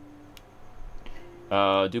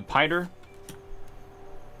 Dupiter.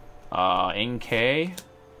 NK.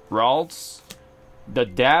 Ralts. The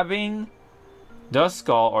Dabbing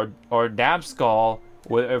Duskull or Dabskull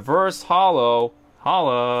with Reverse Hollow.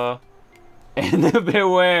 Holla. And the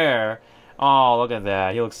Beware. Oh, look at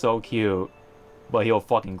that. He looks so cute. But he'll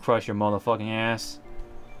fucking crush your motherfucking ass.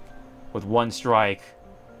 With one strike.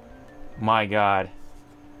 My god.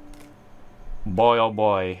 Boy, oh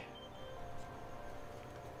boy.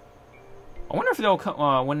 I wonder if they'll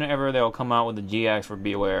come, whenever they'll come out with the GX for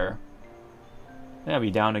Beware. I'd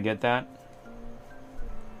be down to get that.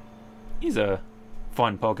 He's a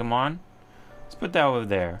fun Pokemon. Let's put that over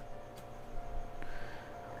there.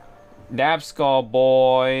 Dabskull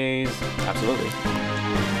boys. Absolutely.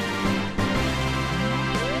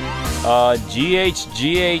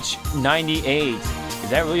 GH98. Is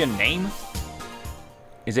that really a name?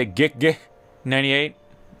 Is it Gik 98?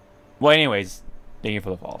 Well, anyways, thank you for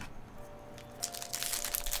the follow.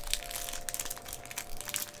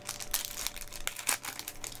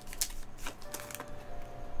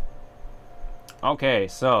 Okay,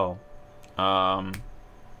 so online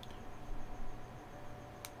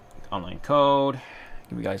code.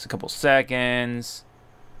 Give you guys a couple seconds.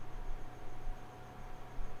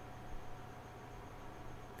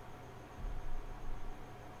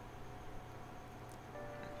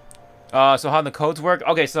 So how the codes work?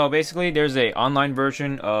 Okay, so basically there's a online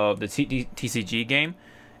version of the TCG game.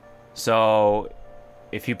 So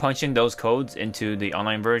if you punch in those codes into the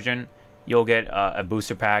online version, you'll get a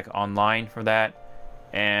booster pack online for that.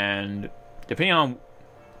 And depending on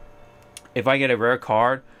if I get a rare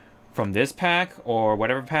card from this pack or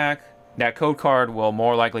whatever pack, that code card will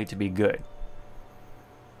more likely to be good.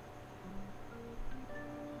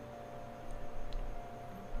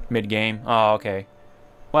 Mid-game. Oh, okay.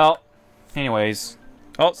 Well, anyways.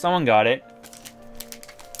 Oh, someone got it.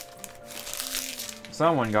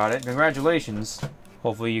 Someone got it. Congratulations.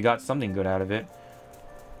 Hopefully you got something good out of it.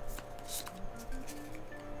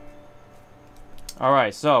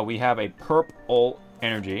 Alright, so we have a purple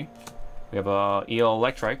energy. We have a EL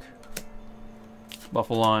Electric.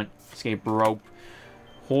 Buffalon, Escape Rope,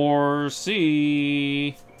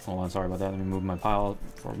 Horsey. Hold on, sorry about that. Let me move my pile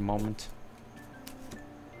for a moment.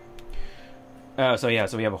 So we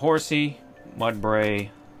have a Horsey, Mudbray,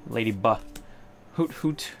 Ladybug,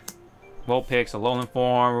 Hoot, Vulpix, Alolan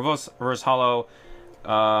Form, Reverse Hollow,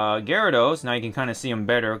 Gyarados. Now you can kind of see him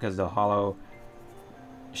better because the Hollow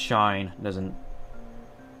Shine doesn't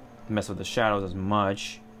mess with the shadows as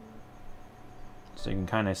much. So you can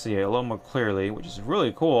kind of see it a little more clearly, which is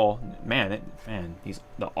really cool. Man,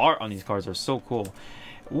 the art on these cards are so cool.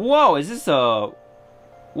 Whoa, is this a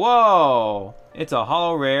Whoa! It's a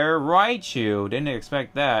hollow rare Raichu. Didn't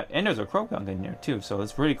expect that. And there's a Croagunk in there too, so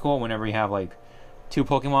it's pretty cool whenever you have like 2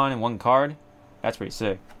 Pokemon in 1 card. That's pretty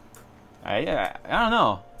sick. I don't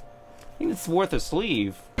know. I think it's worth a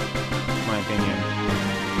sleeve, in my opinion.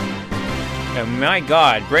 And my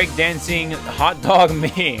god, breakdancing hot dog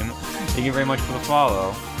meme. Thank you very much for the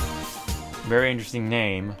follow. Very interesting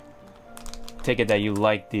name. Take it that you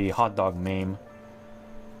like the hot dog meme.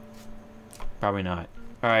 Probably not.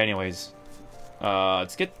 Alright, anyways.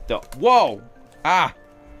 Let's get the... Whoa! Ah!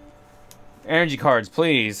 Energy cards,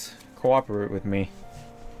 please. Cooperate with me.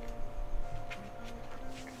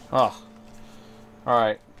 Oh.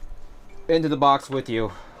 Alright. Into the box with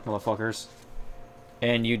you, motherfuckers.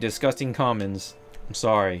 And you disgusting commons. I'm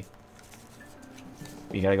sorry.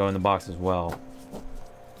 You gotta go in the box as well.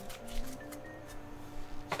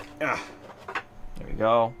 Ah. There we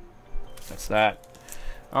go. That's that.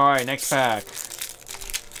 Alright, next pack.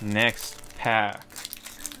 Next pack.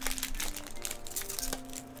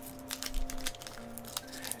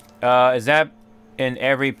 Is that in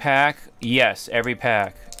every pack? Yes, every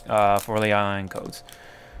pack for the online codes.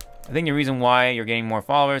 I think the reason why you're getting more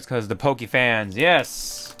followers because the Poke fans.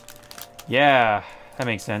 Yes! Yeah, that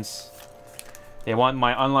makes sense. They want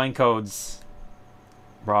my online codes.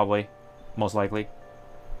 Probably. Most likely.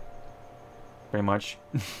 Pretty much.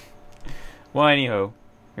 Well, anywho.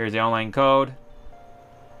 Here's the online code.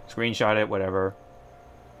 Screenshot it, whatever.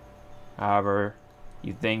 However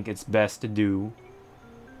you think it's best to do.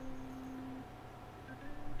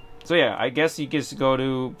 So yeah, I guess you just go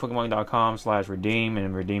to Pokemon.com/redeem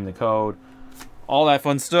and redeem the code. All that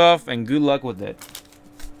fun stuff, and good luck with it.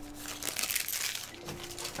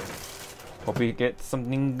 Hope you get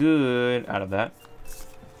something good out of that.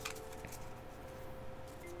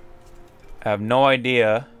 I have no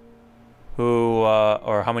idea who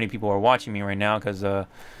or how many people are watching me right now because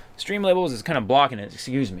stream labels is kind of blocking it.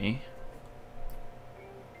 Excuse me.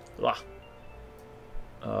 Blah.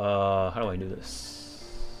 How do I do this?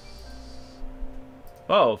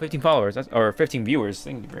 Oh, 15 followers, or 15 viewers.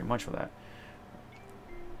 Thank you very much for that.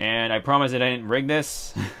 And I promise that I didn't rig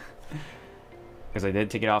this because I did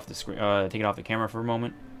take it off the screen, take it off the camera for a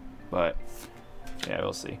moment. But yeah,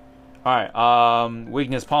 we'll see. All right,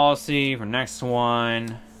 weakness policy for next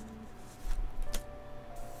one.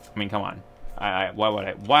 I mean, come on. Why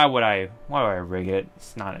would I rig it?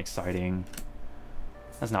 It's not exciting.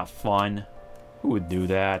 That's not fun. Who would do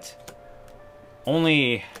that?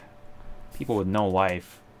 Only people with no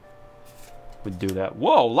life would do that.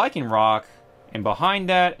 Whoa, Lichen Rock. And behind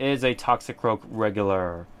that is a Toxicroak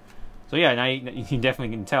regular. So yeah, now you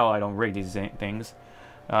definitely can tell I don't rig these things.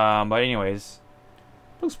 But anyways,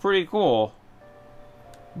 looks pretty cool.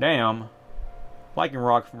 Damn. Lichen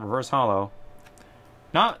Rock from Reverse Hollow.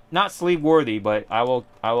 Not sleeve worthy, but I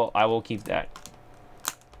will keep that.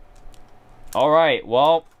 All right.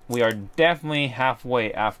 Well, we are definitely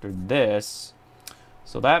halfway after this.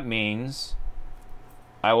 So that means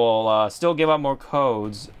I will still give out more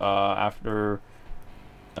codes after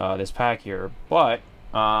this pack here, but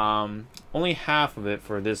only half of it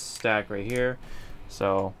for this stack right here.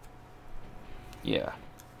 So yeah.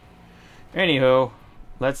 Anywho,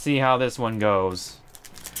 let's see how this one goes.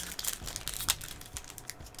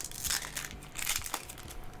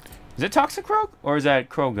 Is it Toxicroak or is that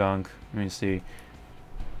Croagunk? Let me see.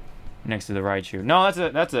 Next to the Raichu. No, that's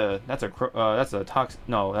a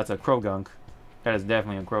Croagunk. That is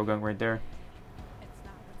definitely a Croagunk right there.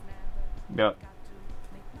 Yep.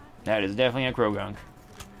 That is definitely a Croagunk.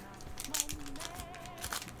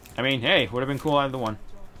 I mean, hey, would have been cool either one.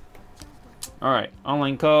 All right,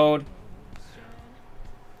 online code.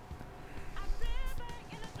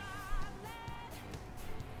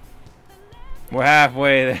 We're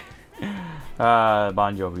halfway there.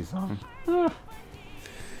 Bon Jovi song.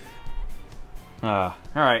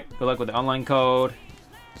 Alright, good luck with the online code.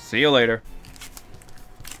 See you later.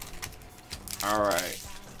 Alright.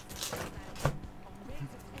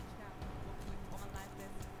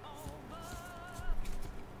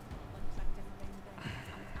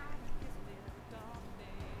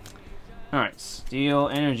 Alright, Steel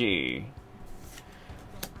Energy.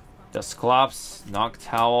 Dusclops,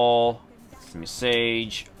 Noctowl,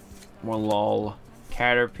 Sage, Morlul,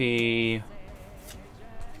 Caterpie,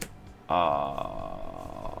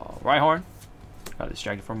 Rhyhorn. Got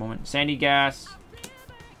distracted for a moment. Sandy Gas,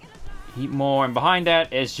 Heatmore, and behind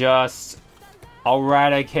that is just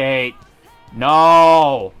Eradicate.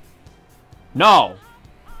 No! No!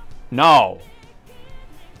 No!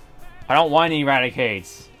 I don't want any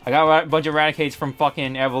Eradicates. I got a bunch of Eradicates from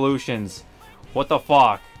fucking Evolutions. What the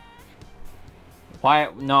fuck? Why?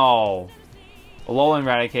 No. Alolan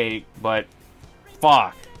Raticate, but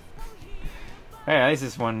fuck. Hey, at least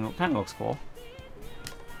this one kind of looks cool.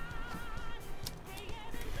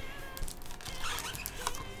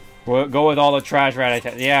 We'll go with all the trash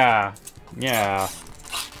Raticate. Yeah, yeah.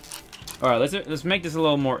 All right, let's make this a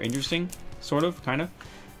little more interesting, sort of, kind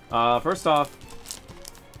of. First off,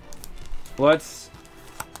 let's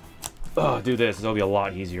do this. It'll be a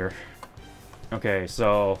lot easier. Okay,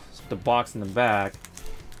 so the box in the back,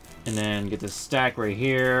 and then get this stack right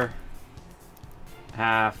here.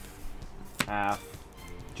 Half,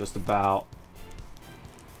 just about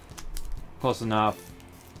close enough.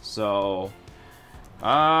 So,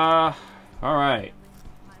 all right.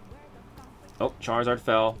 Oh, Charizard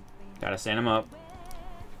fell. Gotta stand him up.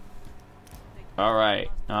 All right.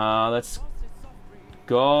 Let's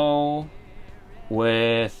go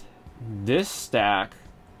with this stack.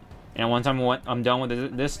 And once I'm done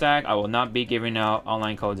with this stack, I will not be giving out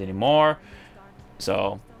online codes anymore.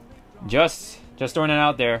 So, just throwing it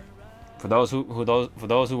out there for those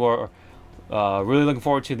who are really looking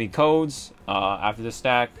forward to the codes. After this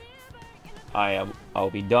stack, I'll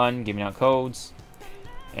be done giving out codes,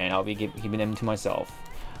 and I'll be keeping them to myself.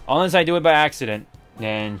 Unless I do it by accident,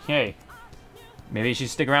 then hey, maybe you should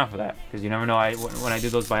stick around for that, because you never know when I do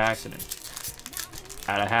those by accident,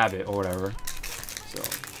 out of habit or whatever. So,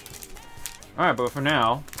 all right, but for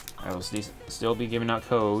now, I will still be giving out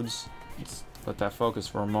codes. Let's let that focus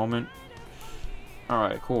for a moment.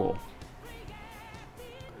 Alright, cool.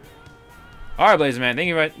 Alright, Blaze, man. Thank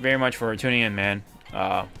you very much for tuning in, man.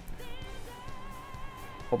 Hope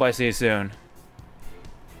I see you soon.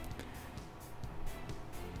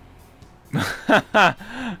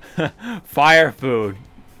 Fire food.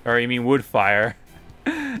 Or you mean wood fire.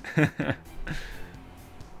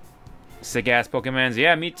 Sick-ass Pokemons.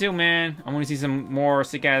 Yeah, me too, man. I want to see some more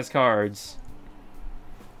sick-ass cards.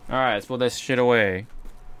 Alright, let's put this shit away.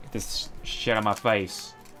 Get this shit on my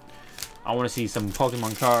face. I want to see some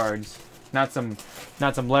Pokemon cards. Not some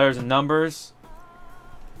letters and numbers.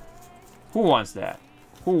 Who wants that?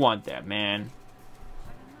 Who want that, man?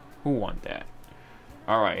 Who want that?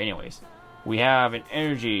 Alright, anyways. We have an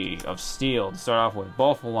energy of steel to start off with.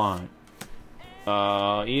 Boffalon.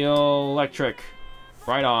 Electric.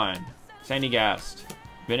 Right on. Sandygast.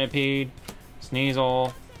 Venipede.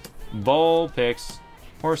 Sneasel. Vulpix.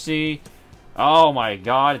 Horsey. Oh my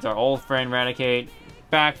god, it's our old friend Raticate.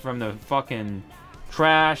 Back from the fucking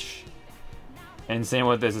trash. And same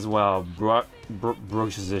with this as well.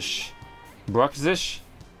 Brooksish. Brooksish?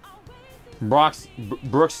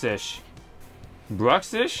 Brooksish.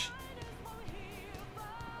 Brooksish?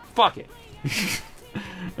 Fuck it.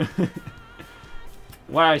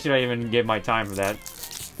 Why should I even give my time for that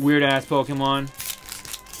weird ass Pokemon?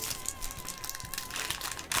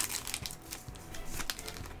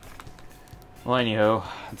 Well, anywho,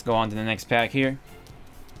 let's go on to the next pack here.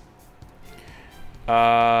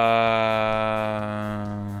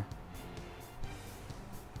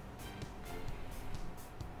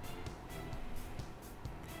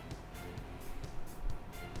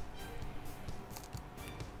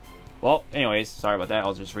 Well, anyways, sorry about that. I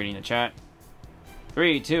was just reading the chat.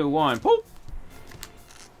 3, 2, 1, poop!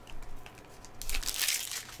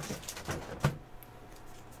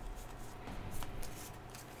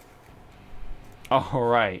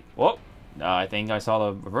 Alright. Well, I think I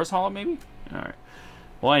saw the reverse holo, maybe? Alright.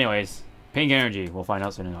 Well, anyways, pink energy. We'll find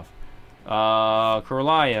out soon enough.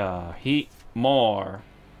 Kirlia. Heatmor,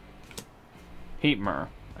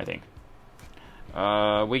 I think.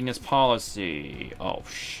 Weakness policy. Oh,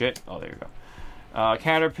 shit. Oh, there you go.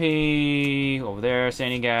 Caterpie. Over there.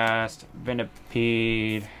 Sandygast.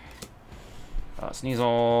 Venipede.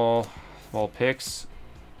 Sneasel. Vulpix.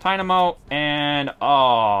 Dynamo. And...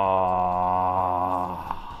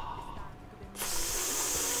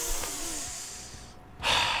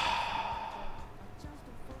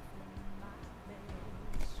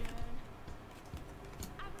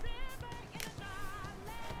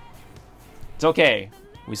 It's okay.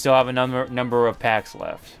 We still have a number of packs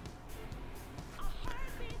left.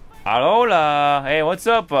 Alola! Hey, what's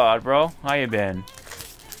up, bro? How you been?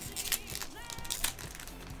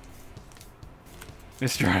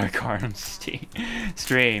 Destroy a card on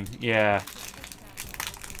stream. Yeah.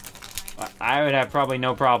 I would have probably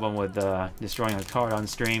no problem with destroying a card on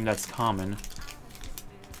stream. That's common.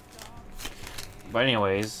 But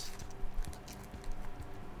anyways.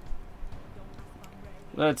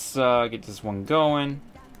 Let's get this one going.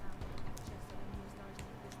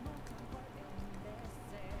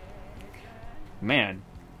 Man.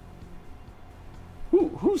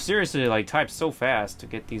 Who seriously like types so fast to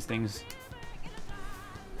get these things?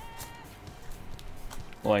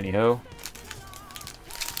 Well, anyhow.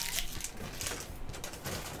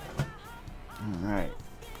 Alright.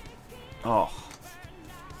 Oh.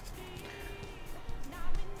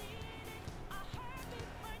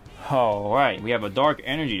 Alright, we have a Dark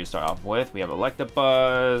Energy to start off with. We have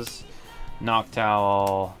Electabuzz,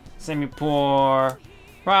 Noctowl, Simipour,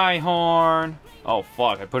 Rhyhorn. Oh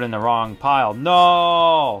fuck, I put it in the wrong pile.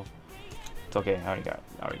 No! It's okay, I already got it.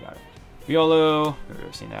 I already got it. Riolu,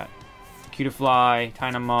 we've seen that. Cutiefly,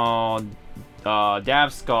 Tynamo,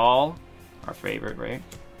 Davskull, our favorite, right?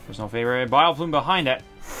 Personal favorite. Bioplume behind that.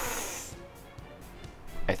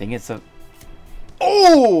 I think it's a...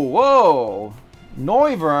 Oh! Whoa!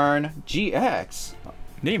 Noivern GX.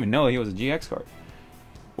 Didn't even know he was a GX card.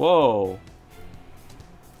 Whoa!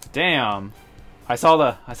 Damn! I saw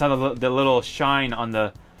the little shine on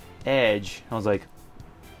the edge. I was like,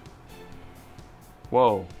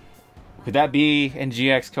 whoa! Could that be a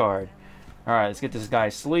GX card? All right, let's get this guy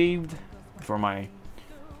sleeved before my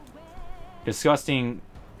disgusting,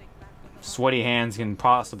 sweaty hands can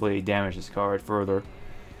possibly damage this card further.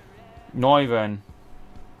 Noivern.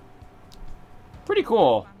 Pretty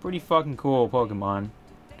cool. Pretty fucking cool Pokemon.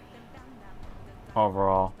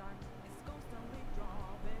 Overall.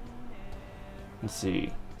 Let's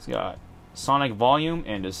see. It's got Sonic Volume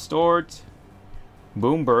and Distort.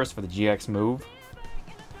 Boom Burst for the GX move.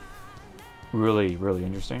 Really, really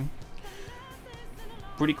interesting.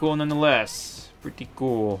 Pretty cool nonetheless. Pretty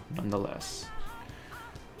cool nonetheless.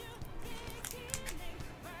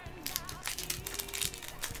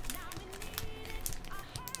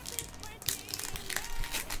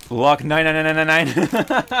 Luck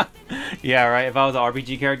 99999. Yeah, right. If I was an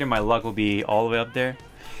RPG character, my luck will be all the way up there.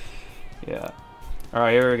 Yeah.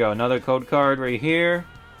 Alright, here we go. Another code card right here.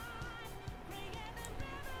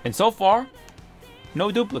 And so far,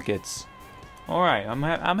 no duplicates. Alright, I'm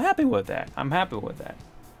happy with that. I'm happy with that.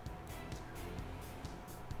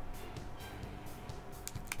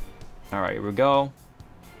 Alright, here we go.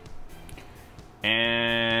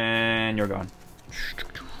 And you're gone.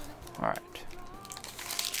 Alright.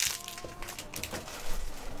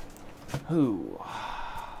 Who?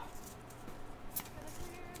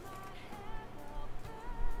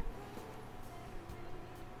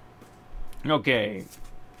 Okay.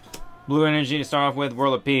 Blue Energy to start off with.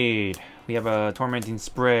 Whirlipede. We have a Tormenting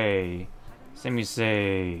Spray.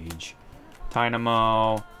 Simisage.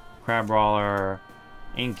 Tynamo. Crabrawler.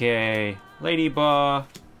 Inkay. Ladybug.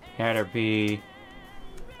 Caterpie.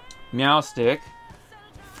 Meowstic.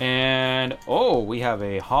 And, oh, we have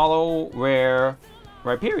a Hollow Rare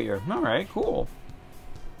Rhyperior. Alright, cool.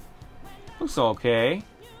 Looks okay.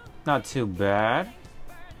 Not too bad.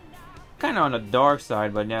 Kind of on the dark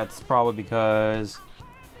side, but that's probably because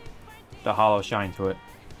the hollow shine to it.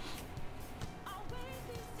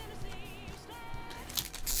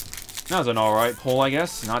 That was an alright pull, I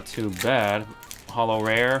guess. Not too bad. Hollow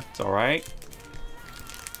rare. It's alright.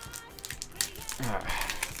 The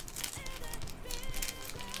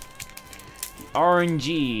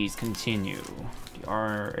RNGs continue. The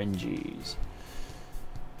RNGs.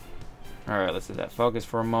 Alright, let's let that focus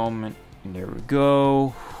for a moment. And there we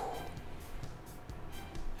go.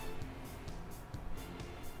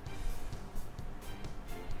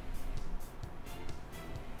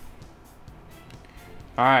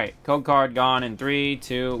 Alright, code card gone in 3,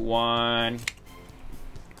 2, 1.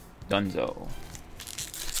 Dunzo.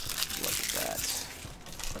 Look at that.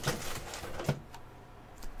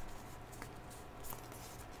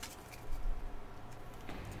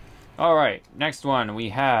 Alright, next one we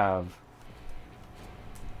have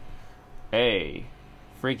a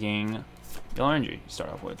freaking Yellow Energy to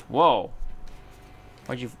start off with. Whoa!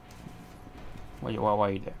 Why are you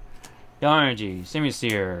there? Yellow Energy,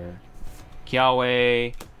 Simisear.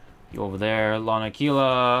 Kiawe, you over there,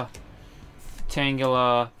 Lanakila,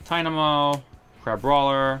 Tangela, Tynamo,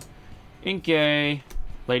 Crabrawler, Inkay,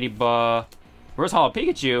 Ladybug, Reverse Hollow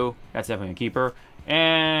Pikachu, that's definitely a keeper,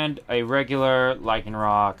 and a regular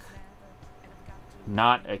Lycanroc,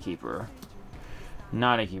 not a keeper.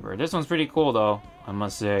 Not a keeper. This one's pretty cool though, I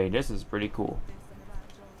must say, this is pretty cool.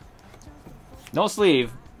 No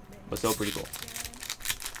sleeve, but still pretty cool.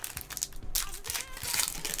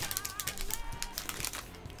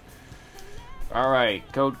 Alright,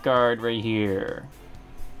 code card right here.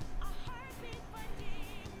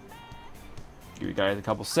 Give you guys a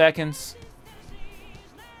couple seconds.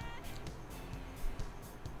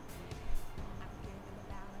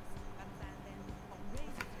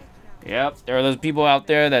 Yep, there are those people out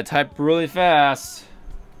there that type really fast.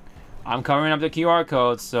 I'm covering up the QR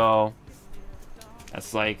code, so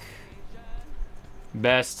that's like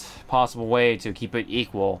best possible way to keep it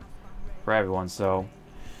equal for everyone, so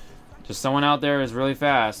just someone out there is really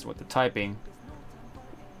fast with the typing.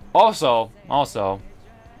 Also,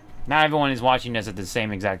 not everyone is watching this at the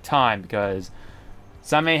same exact time because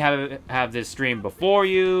some may have this stream before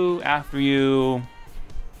you, after you.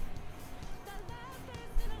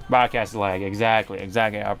 Broadcast lag, exactly,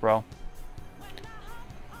 bro.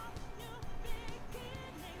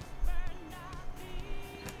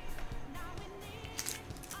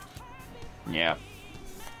 Yeah.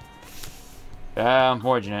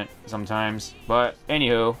 Unfortunate sometimes, but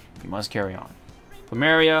anywho, we must carry on.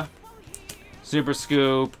 Plumeria, Super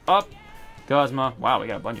Scoop, up, Cosma. Wow, we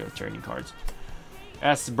got a bunch of trading cards.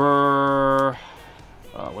 Esper,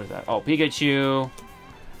 what is that? Oh, Pikachu,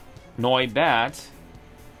 Noibat,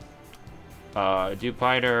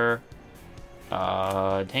 Dupiter,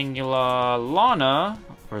 Tangela, Lana,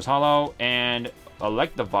 first Hollow, and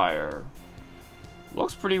Electivire.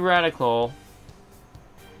 Looks pretty radical,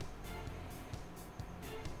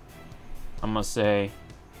 I must say.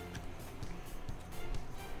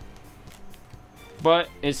 But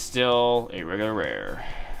it's still a regular rare.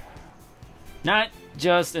 Not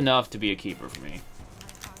just enough to be a keeper for me.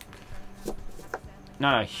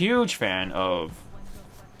 Not a huge fan of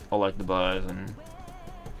Electabuzz and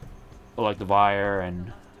Electivire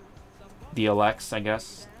and DLX, I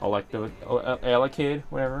guess. Elekid,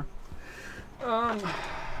 whatever.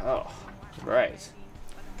 Oh, right.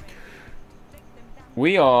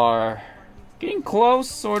 We are getting close,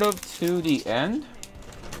 sort of, to the end.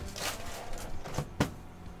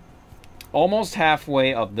 Almost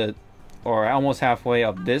halfway of the, or almost halfway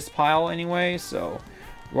of this pile anyway, so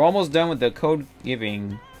we're almost done with the code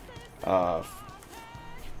giving,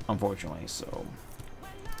 unfortunately, so.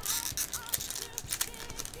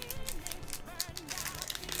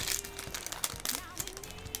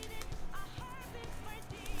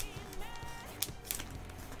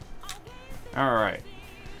 All right.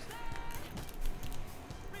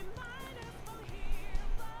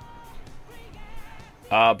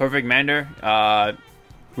 Perfect Mander.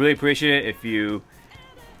 Really appreciate it if you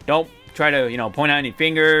don't try to, point out any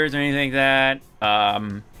fingers or anything like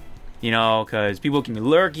that. Because people can be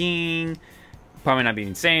lurking, probably not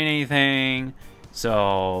even saying anything.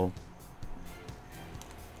 So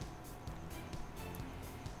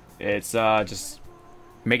it's just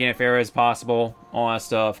making it fair as possible. All that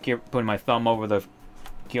stuff. Keep putting my thumb over the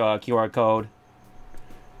QR code.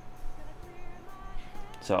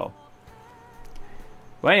 So.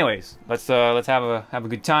 But anyways, let's have a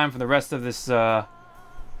good time for the rest of this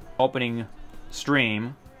opening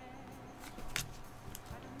stream.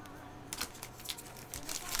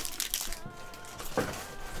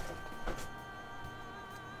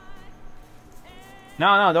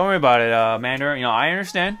 No, don't worry about it, Mander. I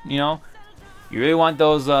understand. You really want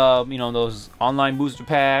those those online booster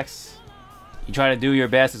packs. You try to do your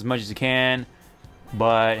best as much as you can,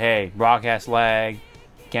 but hey, broadcast lag.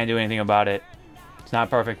 Can't do anything about it. It's not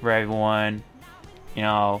perfect for everyone.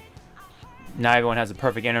 Not everyone has a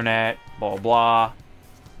perfect internet. Blah blah.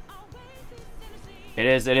 It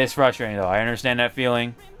is frustrating though. I understand that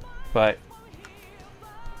feeling, but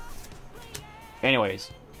anyways,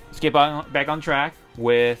 let's get back on track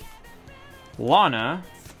with Lana,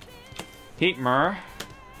 Heatmer,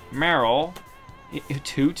 Meryl,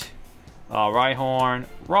 Toot, Rhyhorn,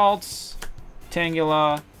 Ralts,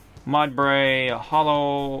 Tangela, Mudbray,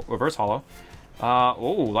 Hollow, Reverse Hollow.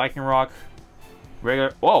 Lycanroc,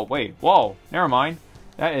 regular. Whoa, wait, whoa, never mind.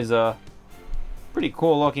 That is a pretty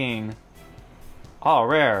cool looking. Oh,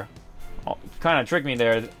 rare. Oh, kind of tricked me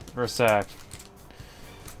there for a sec.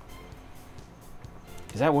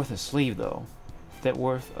 Is that worth a sleeve though? Is that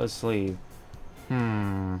worth a sleeve?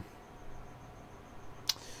 I'm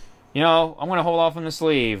gonna hold off on the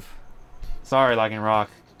sleeve. Sorry, Lycanroc.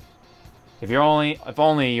 If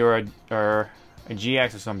only you're a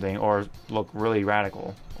GX or something, or look really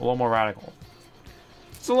radical. A little more radical.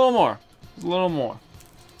 Just a little more. Just a little more.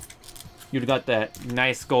 You'd have got that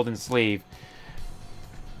nice golden sleeve.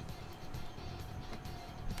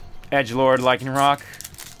 Edgelord Lycanroc.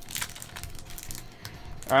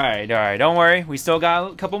 Alright. Don't worry. We still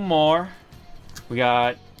got a couple more. We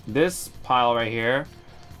got this pile right here.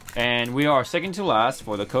 And we are second to last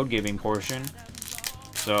for the code giving portion.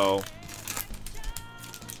 So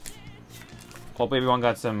hope everyone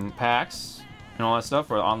got some packs and all that stuff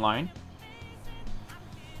for online.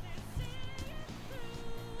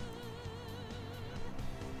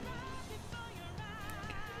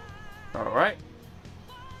 Alright.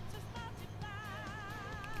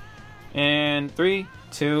 And 3,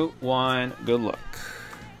 2, 1, good luck.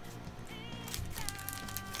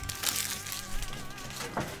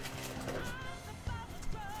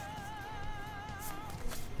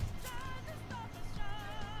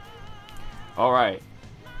 Alright.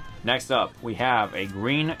 Next up, we have a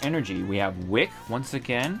green energy. We have Wick once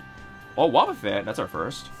again. Oh, Wobbuffet, that's our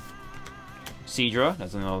first. Seadra,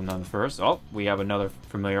 that's another first. Oh, we have another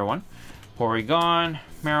familiar one. Porygon,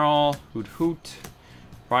 Meryl, Hoot Hoot,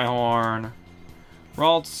 Rhyhorn,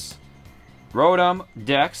 Ralts, Rotom,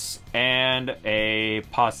 Dex, and a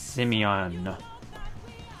Passimian.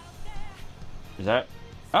 Is that?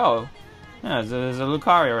 Oh, yeah, there's a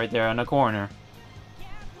Lucario right there in the corner.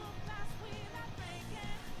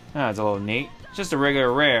 That's a little neat. It's just a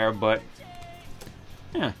regular rare, but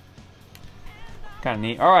yeah, kind of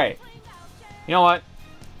neat. All right, you know what?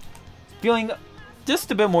 Feeling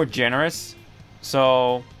just a bit more generous,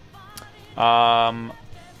 so I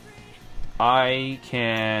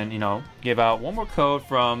can, you know, give out one more code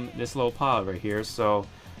from this little pile right here. So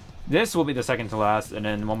this will be the second to last, and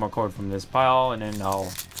then one more code from this pile, and then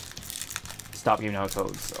I'll stop giving out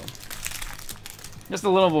codes. So just a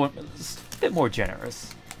little more, just a bit more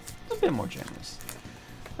generous. A bit more generous.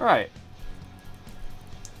 Alright.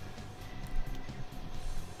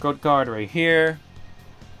 Code card right here.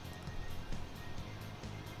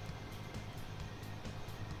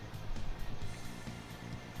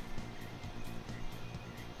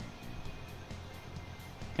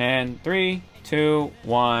 And 3, 2,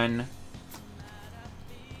 1.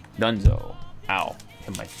 Dunzo. Ow.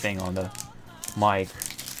 Hit my thing on the mic.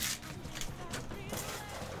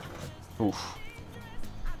 Oof.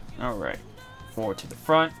 Alright. Forward to the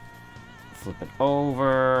front. Flip it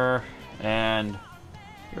over. And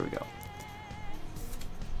here we go.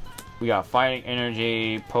 We got Fighting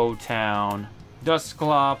Energy, Po-Town,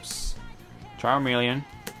 Dusclops, Charmeleon,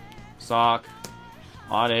 Sock,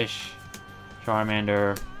 Oddish,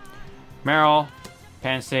 Charmander, Meryl,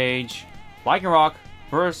 Pansage, Lycanroc,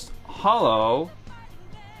 Burst, Hollow.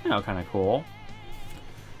 You know, kind of cool.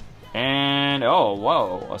 And, oh,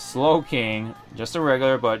 whoa, a Slowking. Just a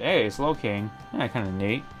regular, but hey, Slowking. Yeah, kind of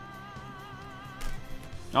neat.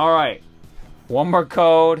 Alright. One more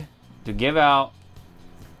code to give out.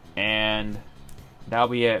 And that'll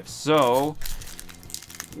be it. So,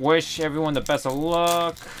 wish everyone the best of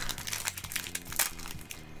luck.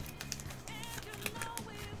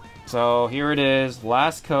 So, here it is.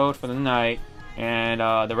 Last code for the night. And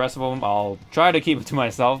the rest of them, I'll try to keep it to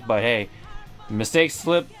myself. But hey, mistakes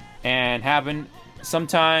slip and happen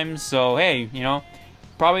sometimes, so hey, you know,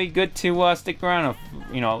 probably good to stick around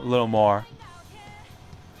a little more.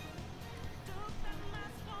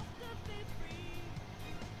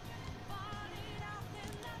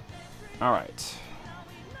 All right,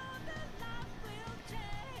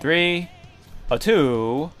 3, a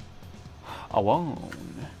 2, a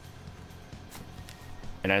 1,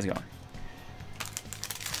 and that's gone.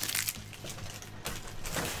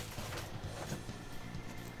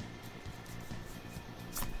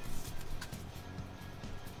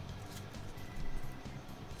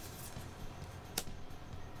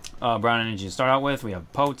 Brown Energy to start out with. We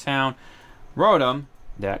have Po-Town, Rotom,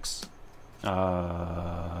 Dex,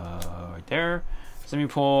 right there,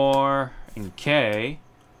 Simipour, and K,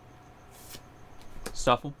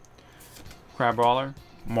 Stuffle, Crabrawler,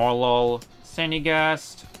 Marlow,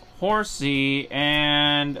 Sandygast, Horsey,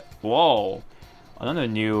 and whoa, another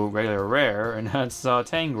new regular rare, and that's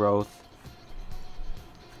Tangrowth.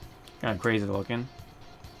 Kind of crazy looking.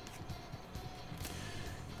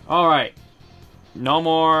 All right. No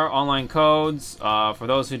more online codes. For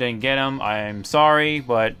those who didn't get them, I'm sorry,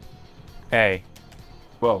 but hey,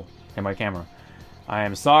 whoa, hit my camera. I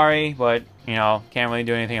am sorry, but you know, can't really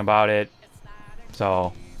do anything about it.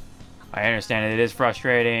 So I understand it is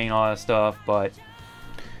frustrating and all that stuff, but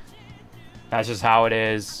that's just how it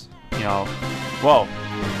is. You know, whoa,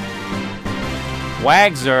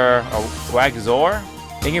 Wagzor,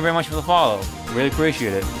 thank you very much for the follow. Really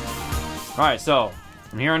appreciate it. All right, so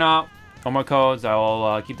from here on out. No more codes. I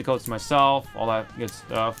will keep the codes to myself. All that good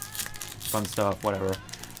stuff. Fun stuff. Whatever.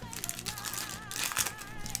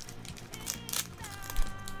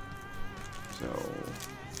 So...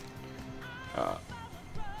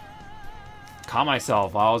 caught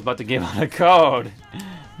myself. I was about to give out a code.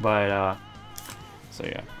 But, so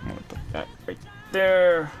yeah. I'm going to put that right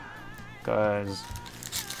there. Because...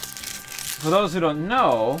 for those who don't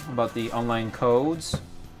know about the online codes...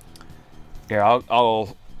 here,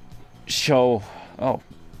 I'll show. Oh,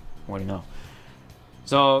 what do you know?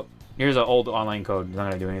 So here's an old online code. It's not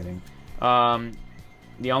gonna do anything.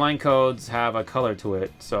 The online codes have a color to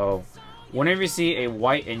it. So whenever you see a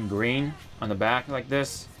white and green on the back like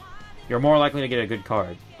this, you're more likely to get a good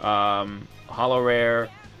card. Hollow rare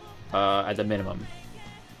at the minimum.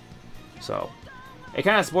 So it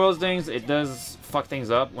kind of spoils things. It does fuck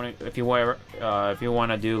things up when if you want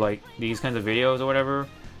to do like these kinds of videos or whatever.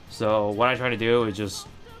 So what I try to do is just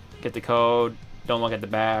get the code, don't look at the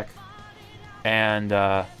back, and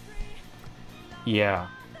yeah.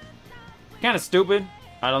 Kind of stupid.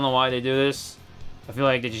 I don't know why they do this. I feel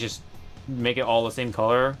like they just make it all the same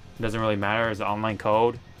color. It doesn't really matter. It's an online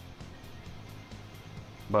code.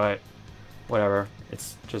 But whatever.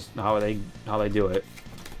 It's just how they do it.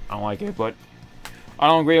 I don't like it, but I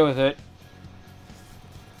don't agree with it.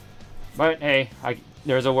 But hey,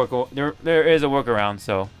 there is a workaround,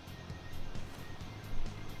 so.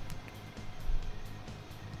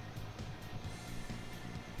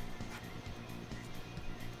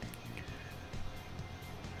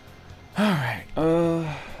 Alright,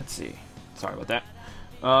 let's see. Sorry about that.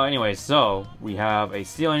 Anyway, so we have a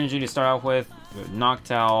Steel Energy to start off with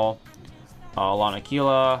Noctowl,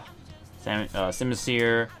 Lanakila,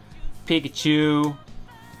 Simisear, Pikachu,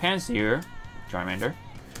 Pansear, Charmander,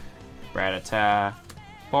 Rattata,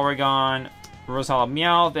 Porygon, Rosala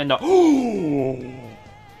Meowth, and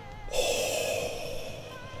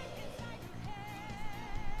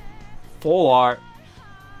Full Art.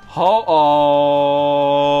 Ho-Oh!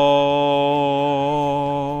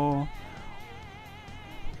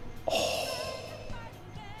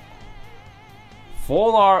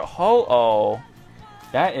 Full Art Ho-Oh.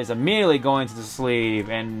 That is immediately going to the sleeve,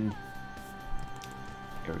 and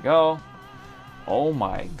here we go. Oh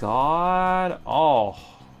my god. Oh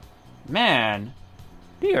man.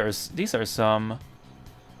 These are some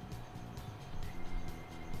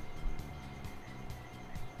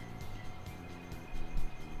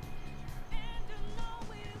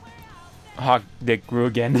Hawk Dick grew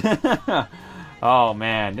again. Oh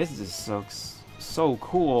man, this is so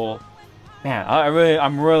cool. Man,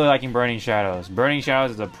 I'm really liking Burning Shadows. Burning Shadows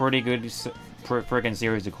is a pretty good freaking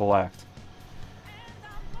series to collect.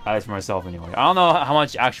 At least for myself anyway. I don't know how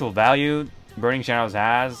much actual value Burning Shadows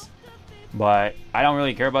has, but I don't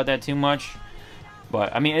really care about that too much.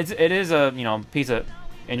 But I mean, it is a piece of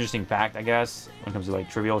interesting fact, I guess, when it comes to like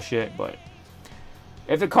trivial shit. But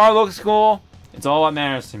if the card looks cool, it's all that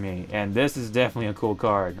matters to me, and this is definitely a cool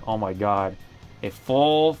card. Oh my god. A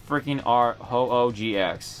full freaking art Ho-Oh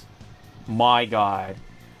GX. My god.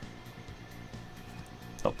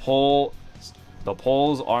 The polls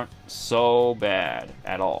aren't so bad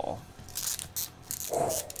at all.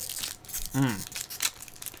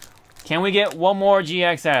 Can we get one more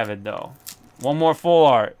GX out of it though? One more full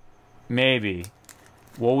art? Maybe.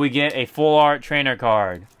 Will we get a full art trainer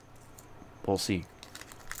card? We'll see.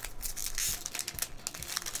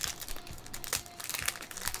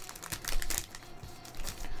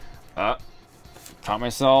 Caught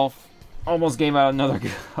myself. Almost gave out another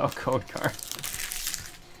code card.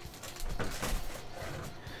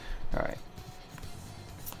 Alright.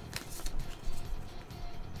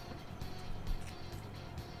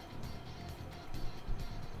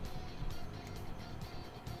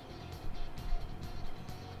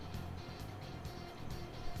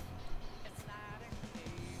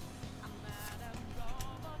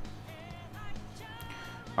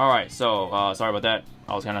 Alright, so, sorry about that.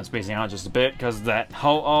 I was kind of spacing out just a bit because that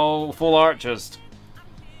Ho-Oh full art just...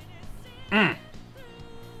 Alright,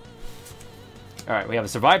 we have a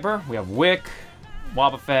Survivor, we have Wick,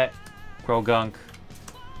 Wobbuffet, Croagunk,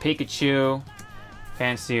 Pikachu,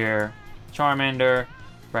 Pansear, Charmander,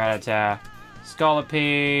 Rattata,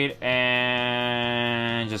 Scolipede,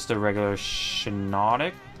 and just a regular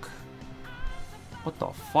Shiinotic. What the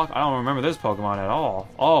fuck? I don't remember this Pokemon at all.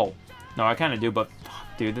 Oh, no, I kind of do, but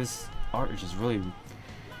fuck, dude, this art is just really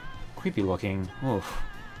creepy looking. Oof.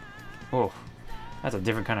 Oof. That's a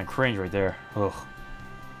different kind of cringe right there. Ugh.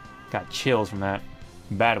 Got chills from that.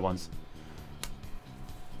 Bad ones.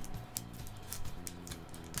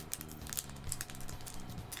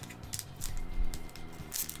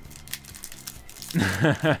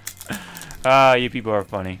 You people are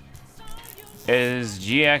funny. Is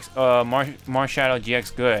GX Marshadow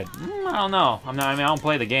GX good? I don't know. I don't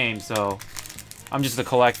play the game, so I'm just a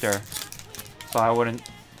collector. So I wouldn't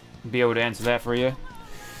be able to answer that for you.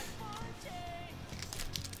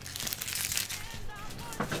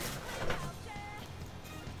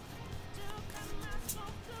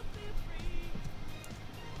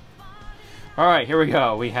 Alright, here we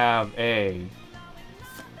go. We have a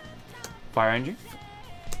Fire Energy,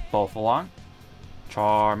 Bullfalon,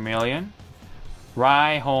 Charmeleon,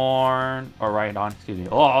 Rhyhorn, or Rhydon, excuse me.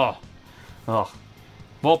 Oh! Ugh.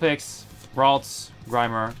 Vulpix, Ralts,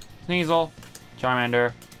 Grimer, Sneasel,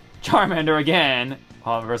 Charmander, Charmander again,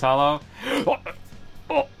 Reverse Hollow.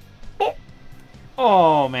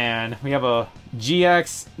 Oh man, we have a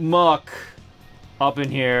GX Muck up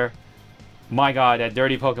in here. My god, that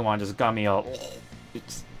dirty Pokemon just got me up.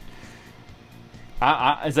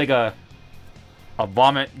 It's like a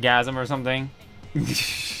vomit-gasm or something.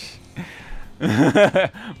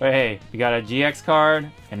 But hey, we got a GX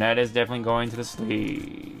card, and that is definitely going to the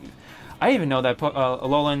sleeve. I didn't even know that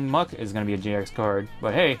Alolan Muck is going to be a GX card,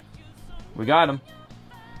 but hey, we got him.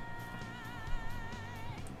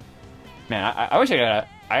 Man, I wish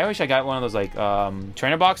I got one of those like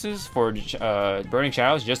trainer boxes for Burning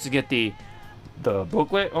Shadows just to get the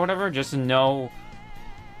booklet or whatever, just to know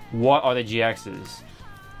what are the GXs.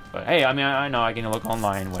 But hey, I mean, I know I can look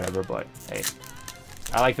online, whatever, but hey,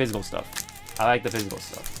 I like physical stuff. I like the physical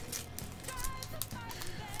stuff.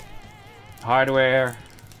 Hardware,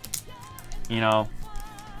 you know,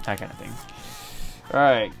 that kind of thing.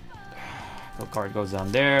 Alright. The card goes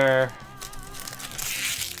down there.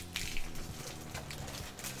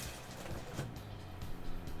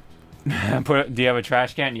 Do you have a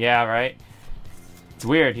trash can? Yeah, right? It's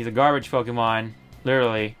weird. He's a garbage Pokemon,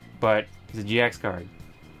 literally, but he's a GX card.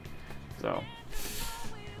 So.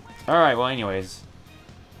 Alright, well, anyways.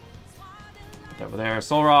 Put that over there.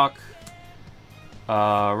 Solrock.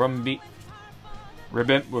 Rumby.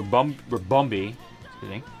 Ribombee.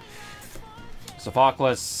 Excuse me.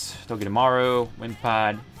 Sophocles. Togedemaru.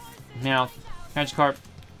 Wimpod. Meowth. Magikarp.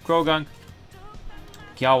 Croagunk.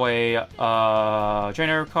 Kiawe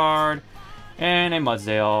trainer card, and a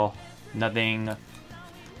Mudsdale. Nothing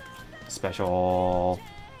special.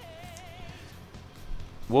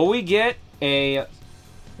 Will we get a?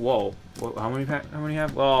 Whoa! How many packs? How many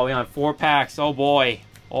have? Oh, we have 4 packs. Oh boy!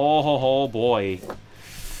 Oh boy!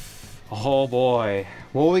 Oh boy!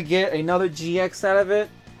 Will we get another GX out of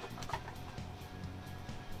it?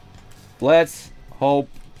 Let's hope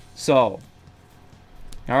so.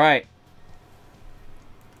 All right.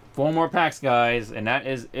 4 more packs, guys, and that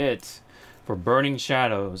is it for Burning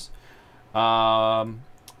Shadows. Been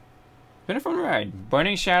a fun ride.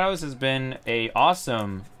 Burning Shadows has been a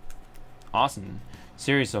awesome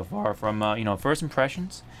series so far. From you know, first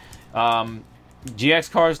impressions,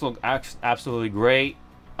 GX cards look absolutely great.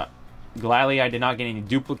 Gladly, I did not get any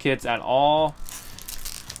duplicates at all,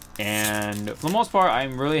 and for the most part,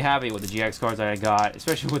 I'm really happy with the GX cards that I got,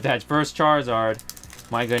 especially with that first Charizard.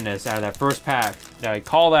 My goodness, out of that first pack that I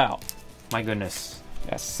called out. My goodness.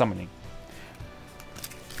 That's summoning.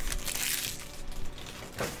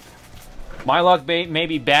 My luck may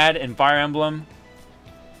be bad in Fire Emblem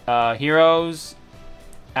Heroes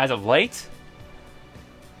as of late.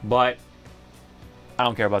 But I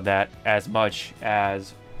don't care about that as much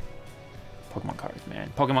as Pokemon cards,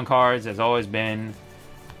 man. Pokemon cards has always been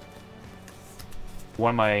one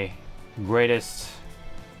of my greatest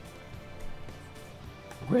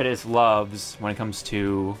loves when it comes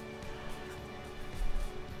to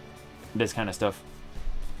this kind of stuff.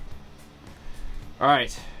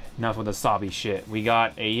 Alright, enough with the sobby shit. We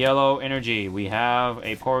got a yellow energy. We have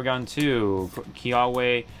a Porygon 2,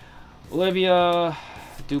 Kiawe, Olivia,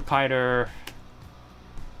 Dewpider,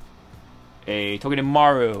 a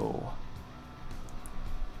Togedemaru.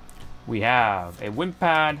 We have a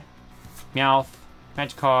Wimpod, Meowth,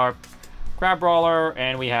 Magikarp, Crabrawler,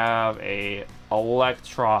 and we have a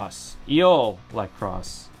Electros.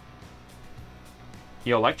 Electros.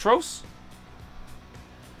 Electros?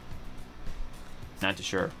 Not too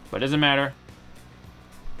sure, but doesn't matter.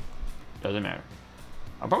 Doesn't matter.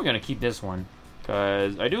 I'm probably gonna keep this one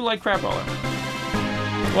because I do like Crabrawler.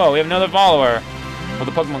 Whoa, we have another follower with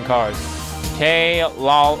the Pokemon cards.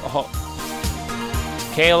 Kayla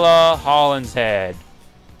Hollinshead.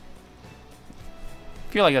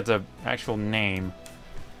 I feel like that's an actual name.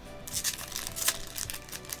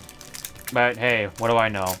 But hey, what do I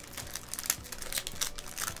know?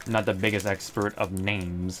 I'm not the biggest expert of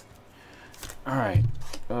names. Alright.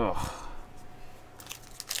 Ugh.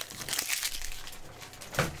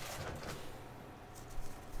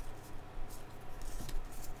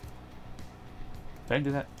 Did I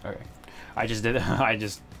do that? Okay. I just did it. I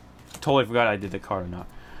just totally forgot I did the card or not.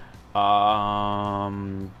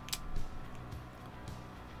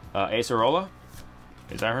 Acerola?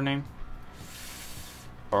 Is that her name?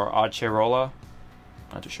 Or Acerola?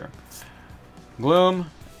 Not too sure. Gloom,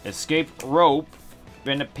 Escape Rope,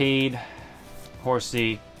 Venipede,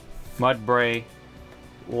 Horsey, Mudbray,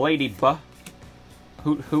 Ladybug,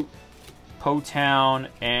 Hoot Hoot, Potown,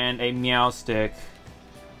 and a Meowstick.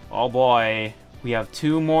 Oh boy, we have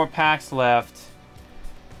 2 more packs left.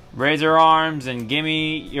 Raise your arms and give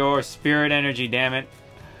me your spirit energy, damn it.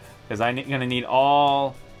 Because I'm gonna need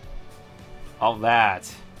all of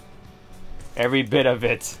that. Every bit of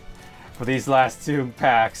it for these last 2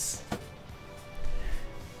 packs.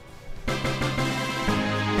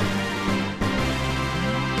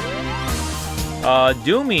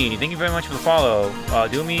 Doomy, thank you very much for the follow.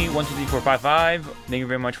 Doomy12345, thank you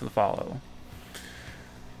very much for the follow.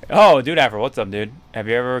 Oh, Dude Afro, what's up, dude? Have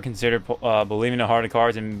you ever considered believing the heart of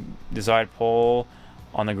cards and decide poll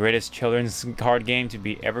on the greatest children's card game to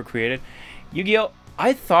be ever created? Yu-Gi-Oh!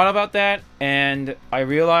 I thought about that, and I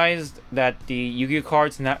realized that the Yu-Gi-Oh!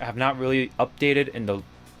 Cards have not really updated in the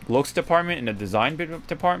looks department, in the design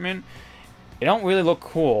department. They don't really look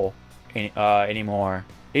cool anymore.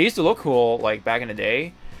 It used to look cool, like, back in the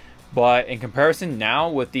day, but in comparison now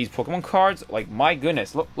with these Pokemon cards, like, my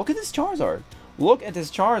goodness, look at this Charizard. Look at this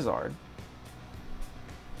Charizard.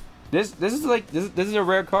 This is like this is a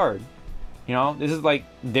rare card. You know, this is like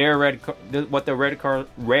their what the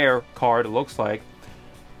rare card looks like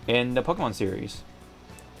in the Pokemon series,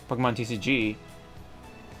 Pokemon TCG.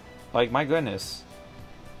 Like, my goodness,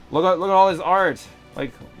 look at all this art.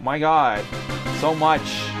 Like, my God, so much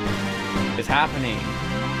is happening.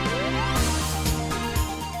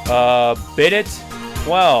 Bid it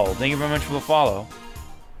 12. Thank you very much for the follow.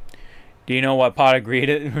 Do you know what Pot of Greed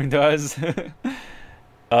does?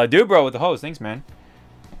 Dude, bro, with the host. Thanks, man.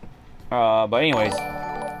 But anyways,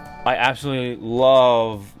 I absolutely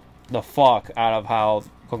love the fuck out of how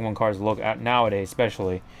Pokemon cards look at nowadays,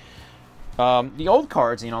 especially. The old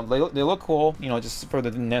cards, you know, they look cool, you know, just for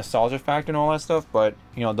the nostalgia factor and all that stuff. But,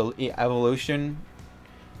 you know, the evolution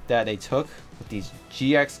that they took with these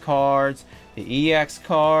GX cards, the EX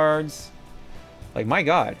cards, like, my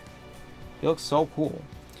God, they look so cool.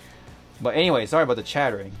 But anyway, sorry about the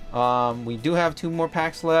chattering. We do have 2 more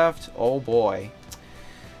packs left. Oh boy.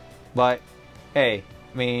 But hey,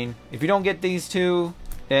 I mean, if you don't get these 2,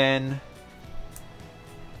 then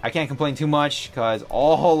I can't complain too much, because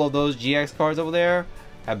all of those GX cards over there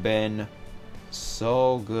have been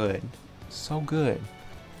so good. So good.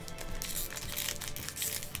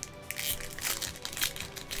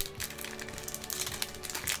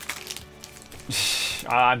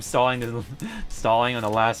 I'm stalling on the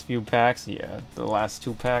last few packs. Yeah, the last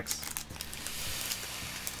 2 packs.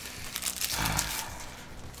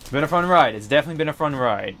 It's been a fun ride. It's definitely been a fun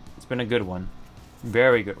ride. It's been a good one.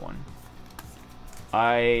 Very good one.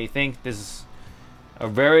 I think this is a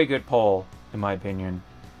very good poll, in my opinion.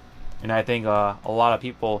 And I think a lot of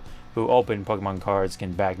people who open Pokemon cards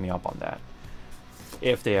can back me up on that.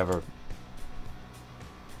 If they ever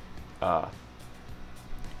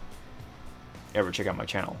check out my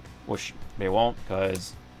channel, which they won't,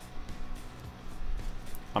 because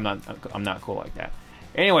I'm not cool like that.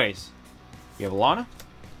 Anyways, you have Lana,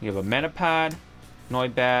 you have a Metapod,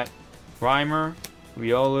 Noibat, Grimer,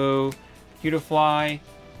 Riolu, Cutiefly,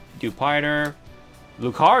 Dewpider,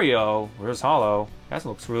 Lucario, where's Hollow? That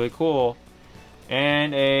looks really cool,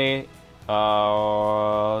 and a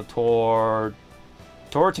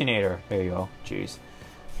Tortinator. There you go. Jeez,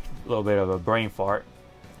 a little bit of a brain fart.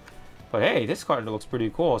 But hey, this card looks pretty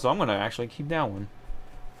cool, so I'm gonna actually keep that one.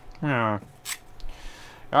 Yeah.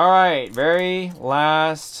 Alright, very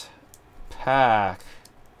last pack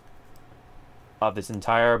of this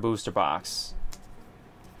entire booster box.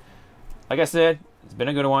 Like I said, it's been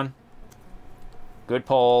a good one. Good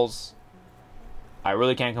polls. I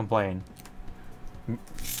really can't complain.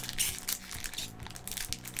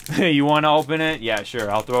 You want to open it? Yeah,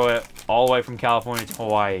 sure. I'll throw it all the way from California to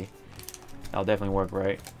Hawaii. That'll definitely work,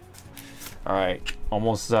 right? Alright,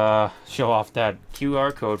 almost show off that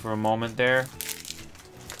QR code for a moment there.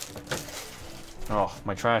 Oh,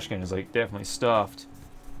 my trash can is like definitely stuffed.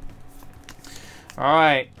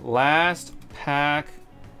 Alright, last pack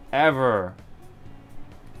ever.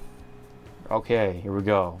 Okay, here we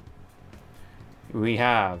go. We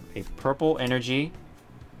have a purple energy,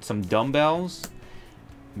 some dumbbells,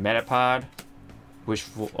 Metapod,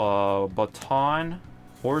 Baton,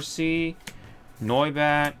 Horsey,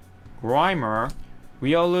 Noibat, Grimer,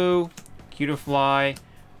 Riolu, Cutiefly.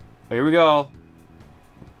 Here we go.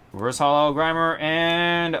 Reverse Hollow Grimer,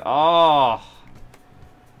 and a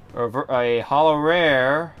Hollow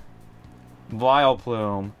Rare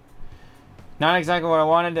Vileplume. Not exactly what I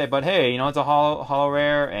wanted, but hey, you know, it's a Hollow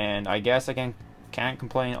Rare, and I guess I can't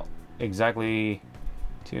complain exactly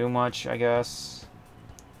too much, I guess.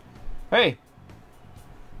 Hey!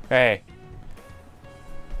 Hey.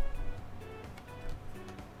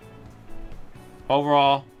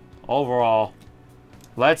 Overall,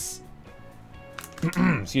 let's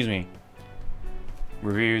excuse me,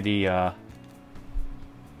 review the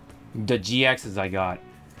GXs I got.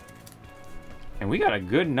 And we got a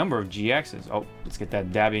good number of GXs. Oh, let's get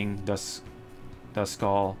that dabbing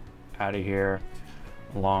Duskull out of here,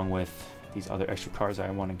 along with these other extra cards I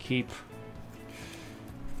want to keep.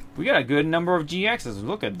 We got a good number of GXs.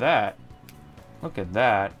 Look at that. Look at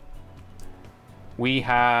that. we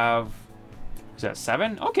have, is that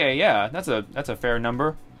 7? Okay, yeah, that's a fair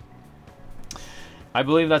number. I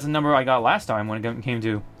believe that's a number I got last time when it came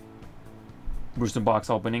to booster box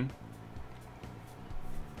opening.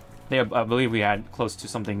 I believe we had close to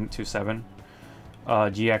something to 7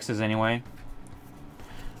 GXs anyway.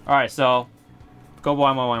 Alright, so go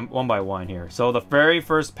one by one here. So the very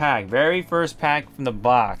first pack from the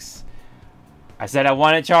box. I said I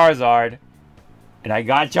wanted Charizard, and I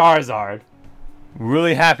got Charizard.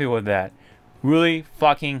 Really happy with that. Really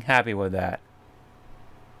fucking happy with that.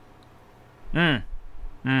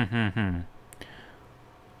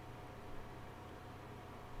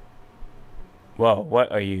 Whoa,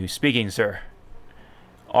 what are you speaking, sir?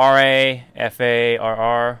 R-A, F-A,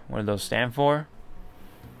 R-R, what do those stand for?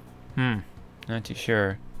 Not too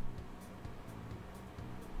sure.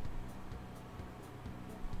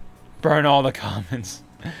 Burn all the comments.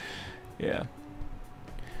 Yeah.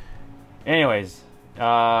 Anyways,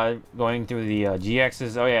 going through the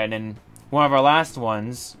GXs. Oh yeah, and then one of our last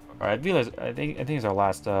ones, or I think it's our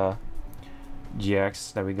last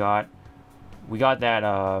GX that we got. We got that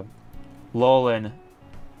Lolan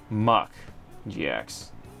Muck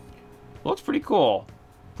GX. Looks pretty cool.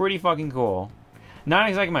 Pretty fucking cool. Not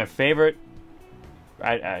exactly my favorite, you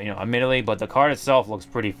know, admittedly, but the card itself looks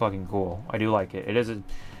pretty fucking cool. I do like it. It is a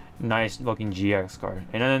nice looking GX card.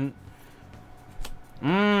 And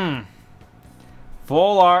then,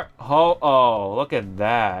 full art. Oh, look at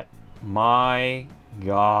that. My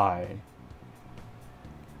God.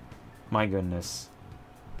 My goodness.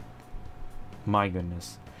 My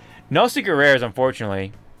goodness. No secret rares,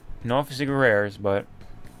 unfortunately. No secret rares, but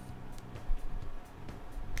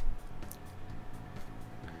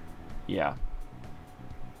yeah.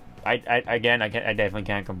 I definitely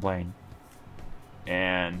can't complain.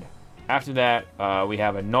 And after that, we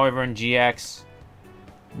have a Noivern GX.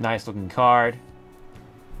 Nice looking card.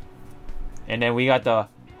 And then we got the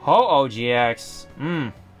Ho-Oh GX.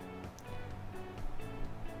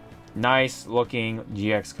 Nice looking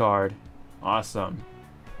GX card. Awesome.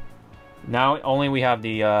 Now only we have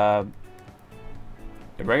the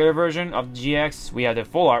regular version of the GX. We have the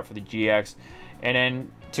full art for the GX. And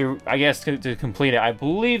then to complete it, I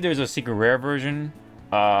believe there's a secret rare version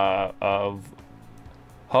of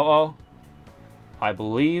Ho-Oh. I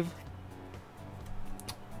believe.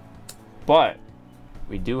 But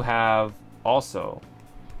we do have also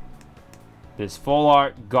this full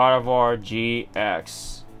art Gardevoir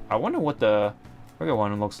GX. I wonder what the regular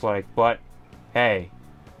one looks like, but hey,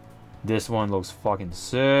 this one looks fucking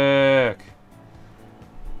sick.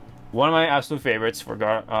 One of my absolute favorites for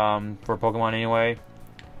Pokemon anyway.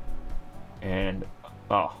 And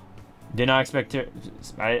did not expect to.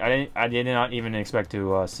 I did not even expect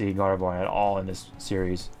to see Gardevoir at all in this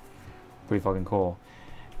series. Pretty fucking cool.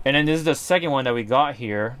 And then this is the second one that we got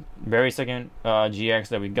here. Very second GX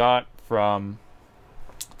that we got from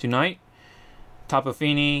tonight. Tapu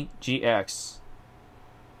Fini GX.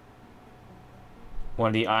 One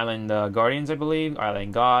of the Island Guardians, I believe.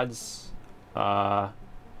 Island Gods. Forgot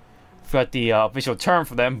the official term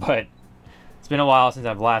for them, but it's been a while since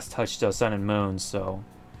I've last touched Sun and Moon, so.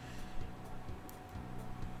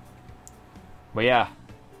 But yeah.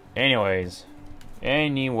 Anyways.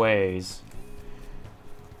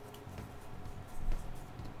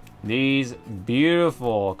 These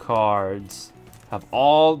beautiful cards have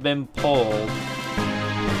all been pulled in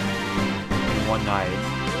one night.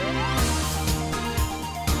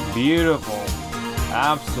 Beautiful.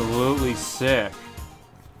 Absolutely sick.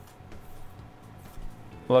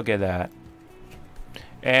 Look at that.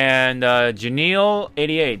 And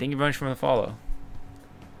Janelle88, thank you very much for the follow.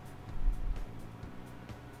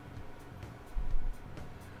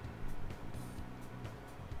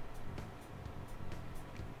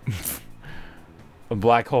 A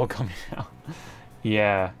black hole coming out.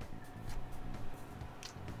 Yeah.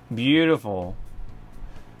 Beautiful.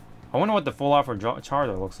 I wonder what the full art for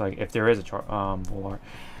Charizard looks like, if there is a full art.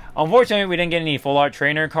 Unfortunately, we didn't get any full art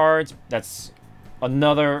trainer cards. That's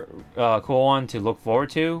another cool one to look forward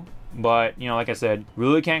to. But, you know, like I said,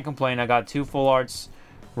 really can't complain. I got 2 full arts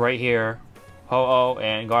right here. Ho-Oh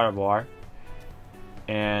and Gardevoir.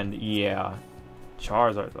 And, yeah.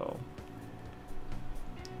 Charizard, though.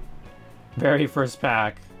 Very first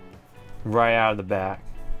pack. Right out of the back.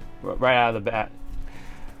 Right out of the bat.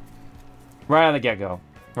 Right out of the get-go.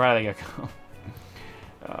 Right out of the get-go.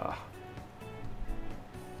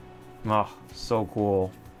 Oh, so cool.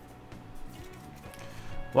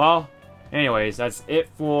 Well, anyways, that's it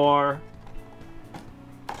for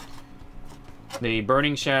the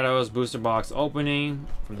Burning Shadows booster box opening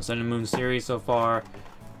from the Sun and Moon series so far.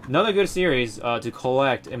 Another good series to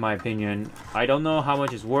collect, in my opinion. I don't know how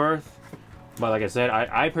much it's worth, but like I said,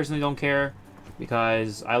 I personally don't care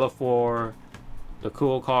because I look for the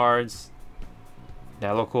cool cards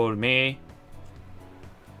that look cool to me.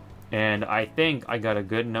 And I think I got a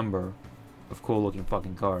good number of cool looking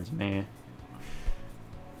fucking cards, man.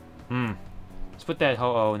 Let's put that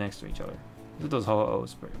Ho-Oh next to each other. Let's put those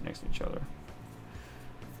Ho-Ohs next to each other.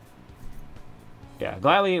 Yeah,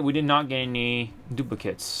 gladly we did not get any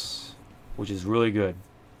duplicates, which is really good.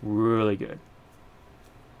 Really good.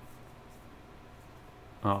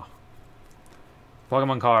 Oh.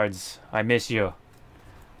 Pokemon cards, I miss you.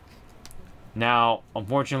 Now,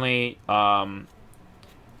 unfortunately,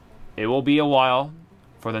 it will be a while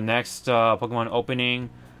for the next Pokemon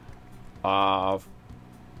opening.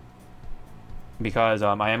 Because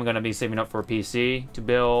I am going to be saving up for a PC to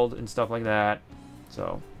build and stuff like that.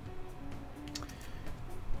 So...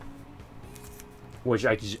 which,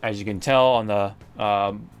 as you can tell on the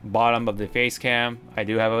bottom of the face cam, I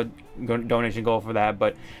do have a donation goal for that,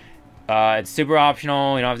 but it's super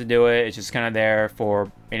optional. You don't have to do it. It's just kind of there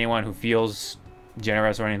for anyone who feels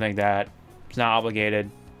generous or anything like that. It's not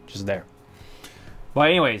obligated, just there. But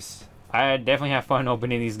anyways, I definitely have fun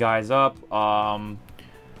opening these guys up. Oh,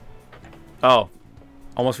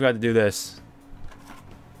 almost forgot to do this.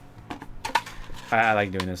 I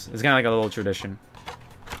like doing this. It's kind of like a little tradition.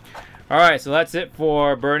 Alright, so that's it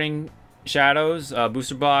for Burning Shadows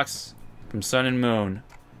booster box from Sun and Moon.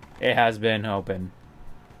 It has been open.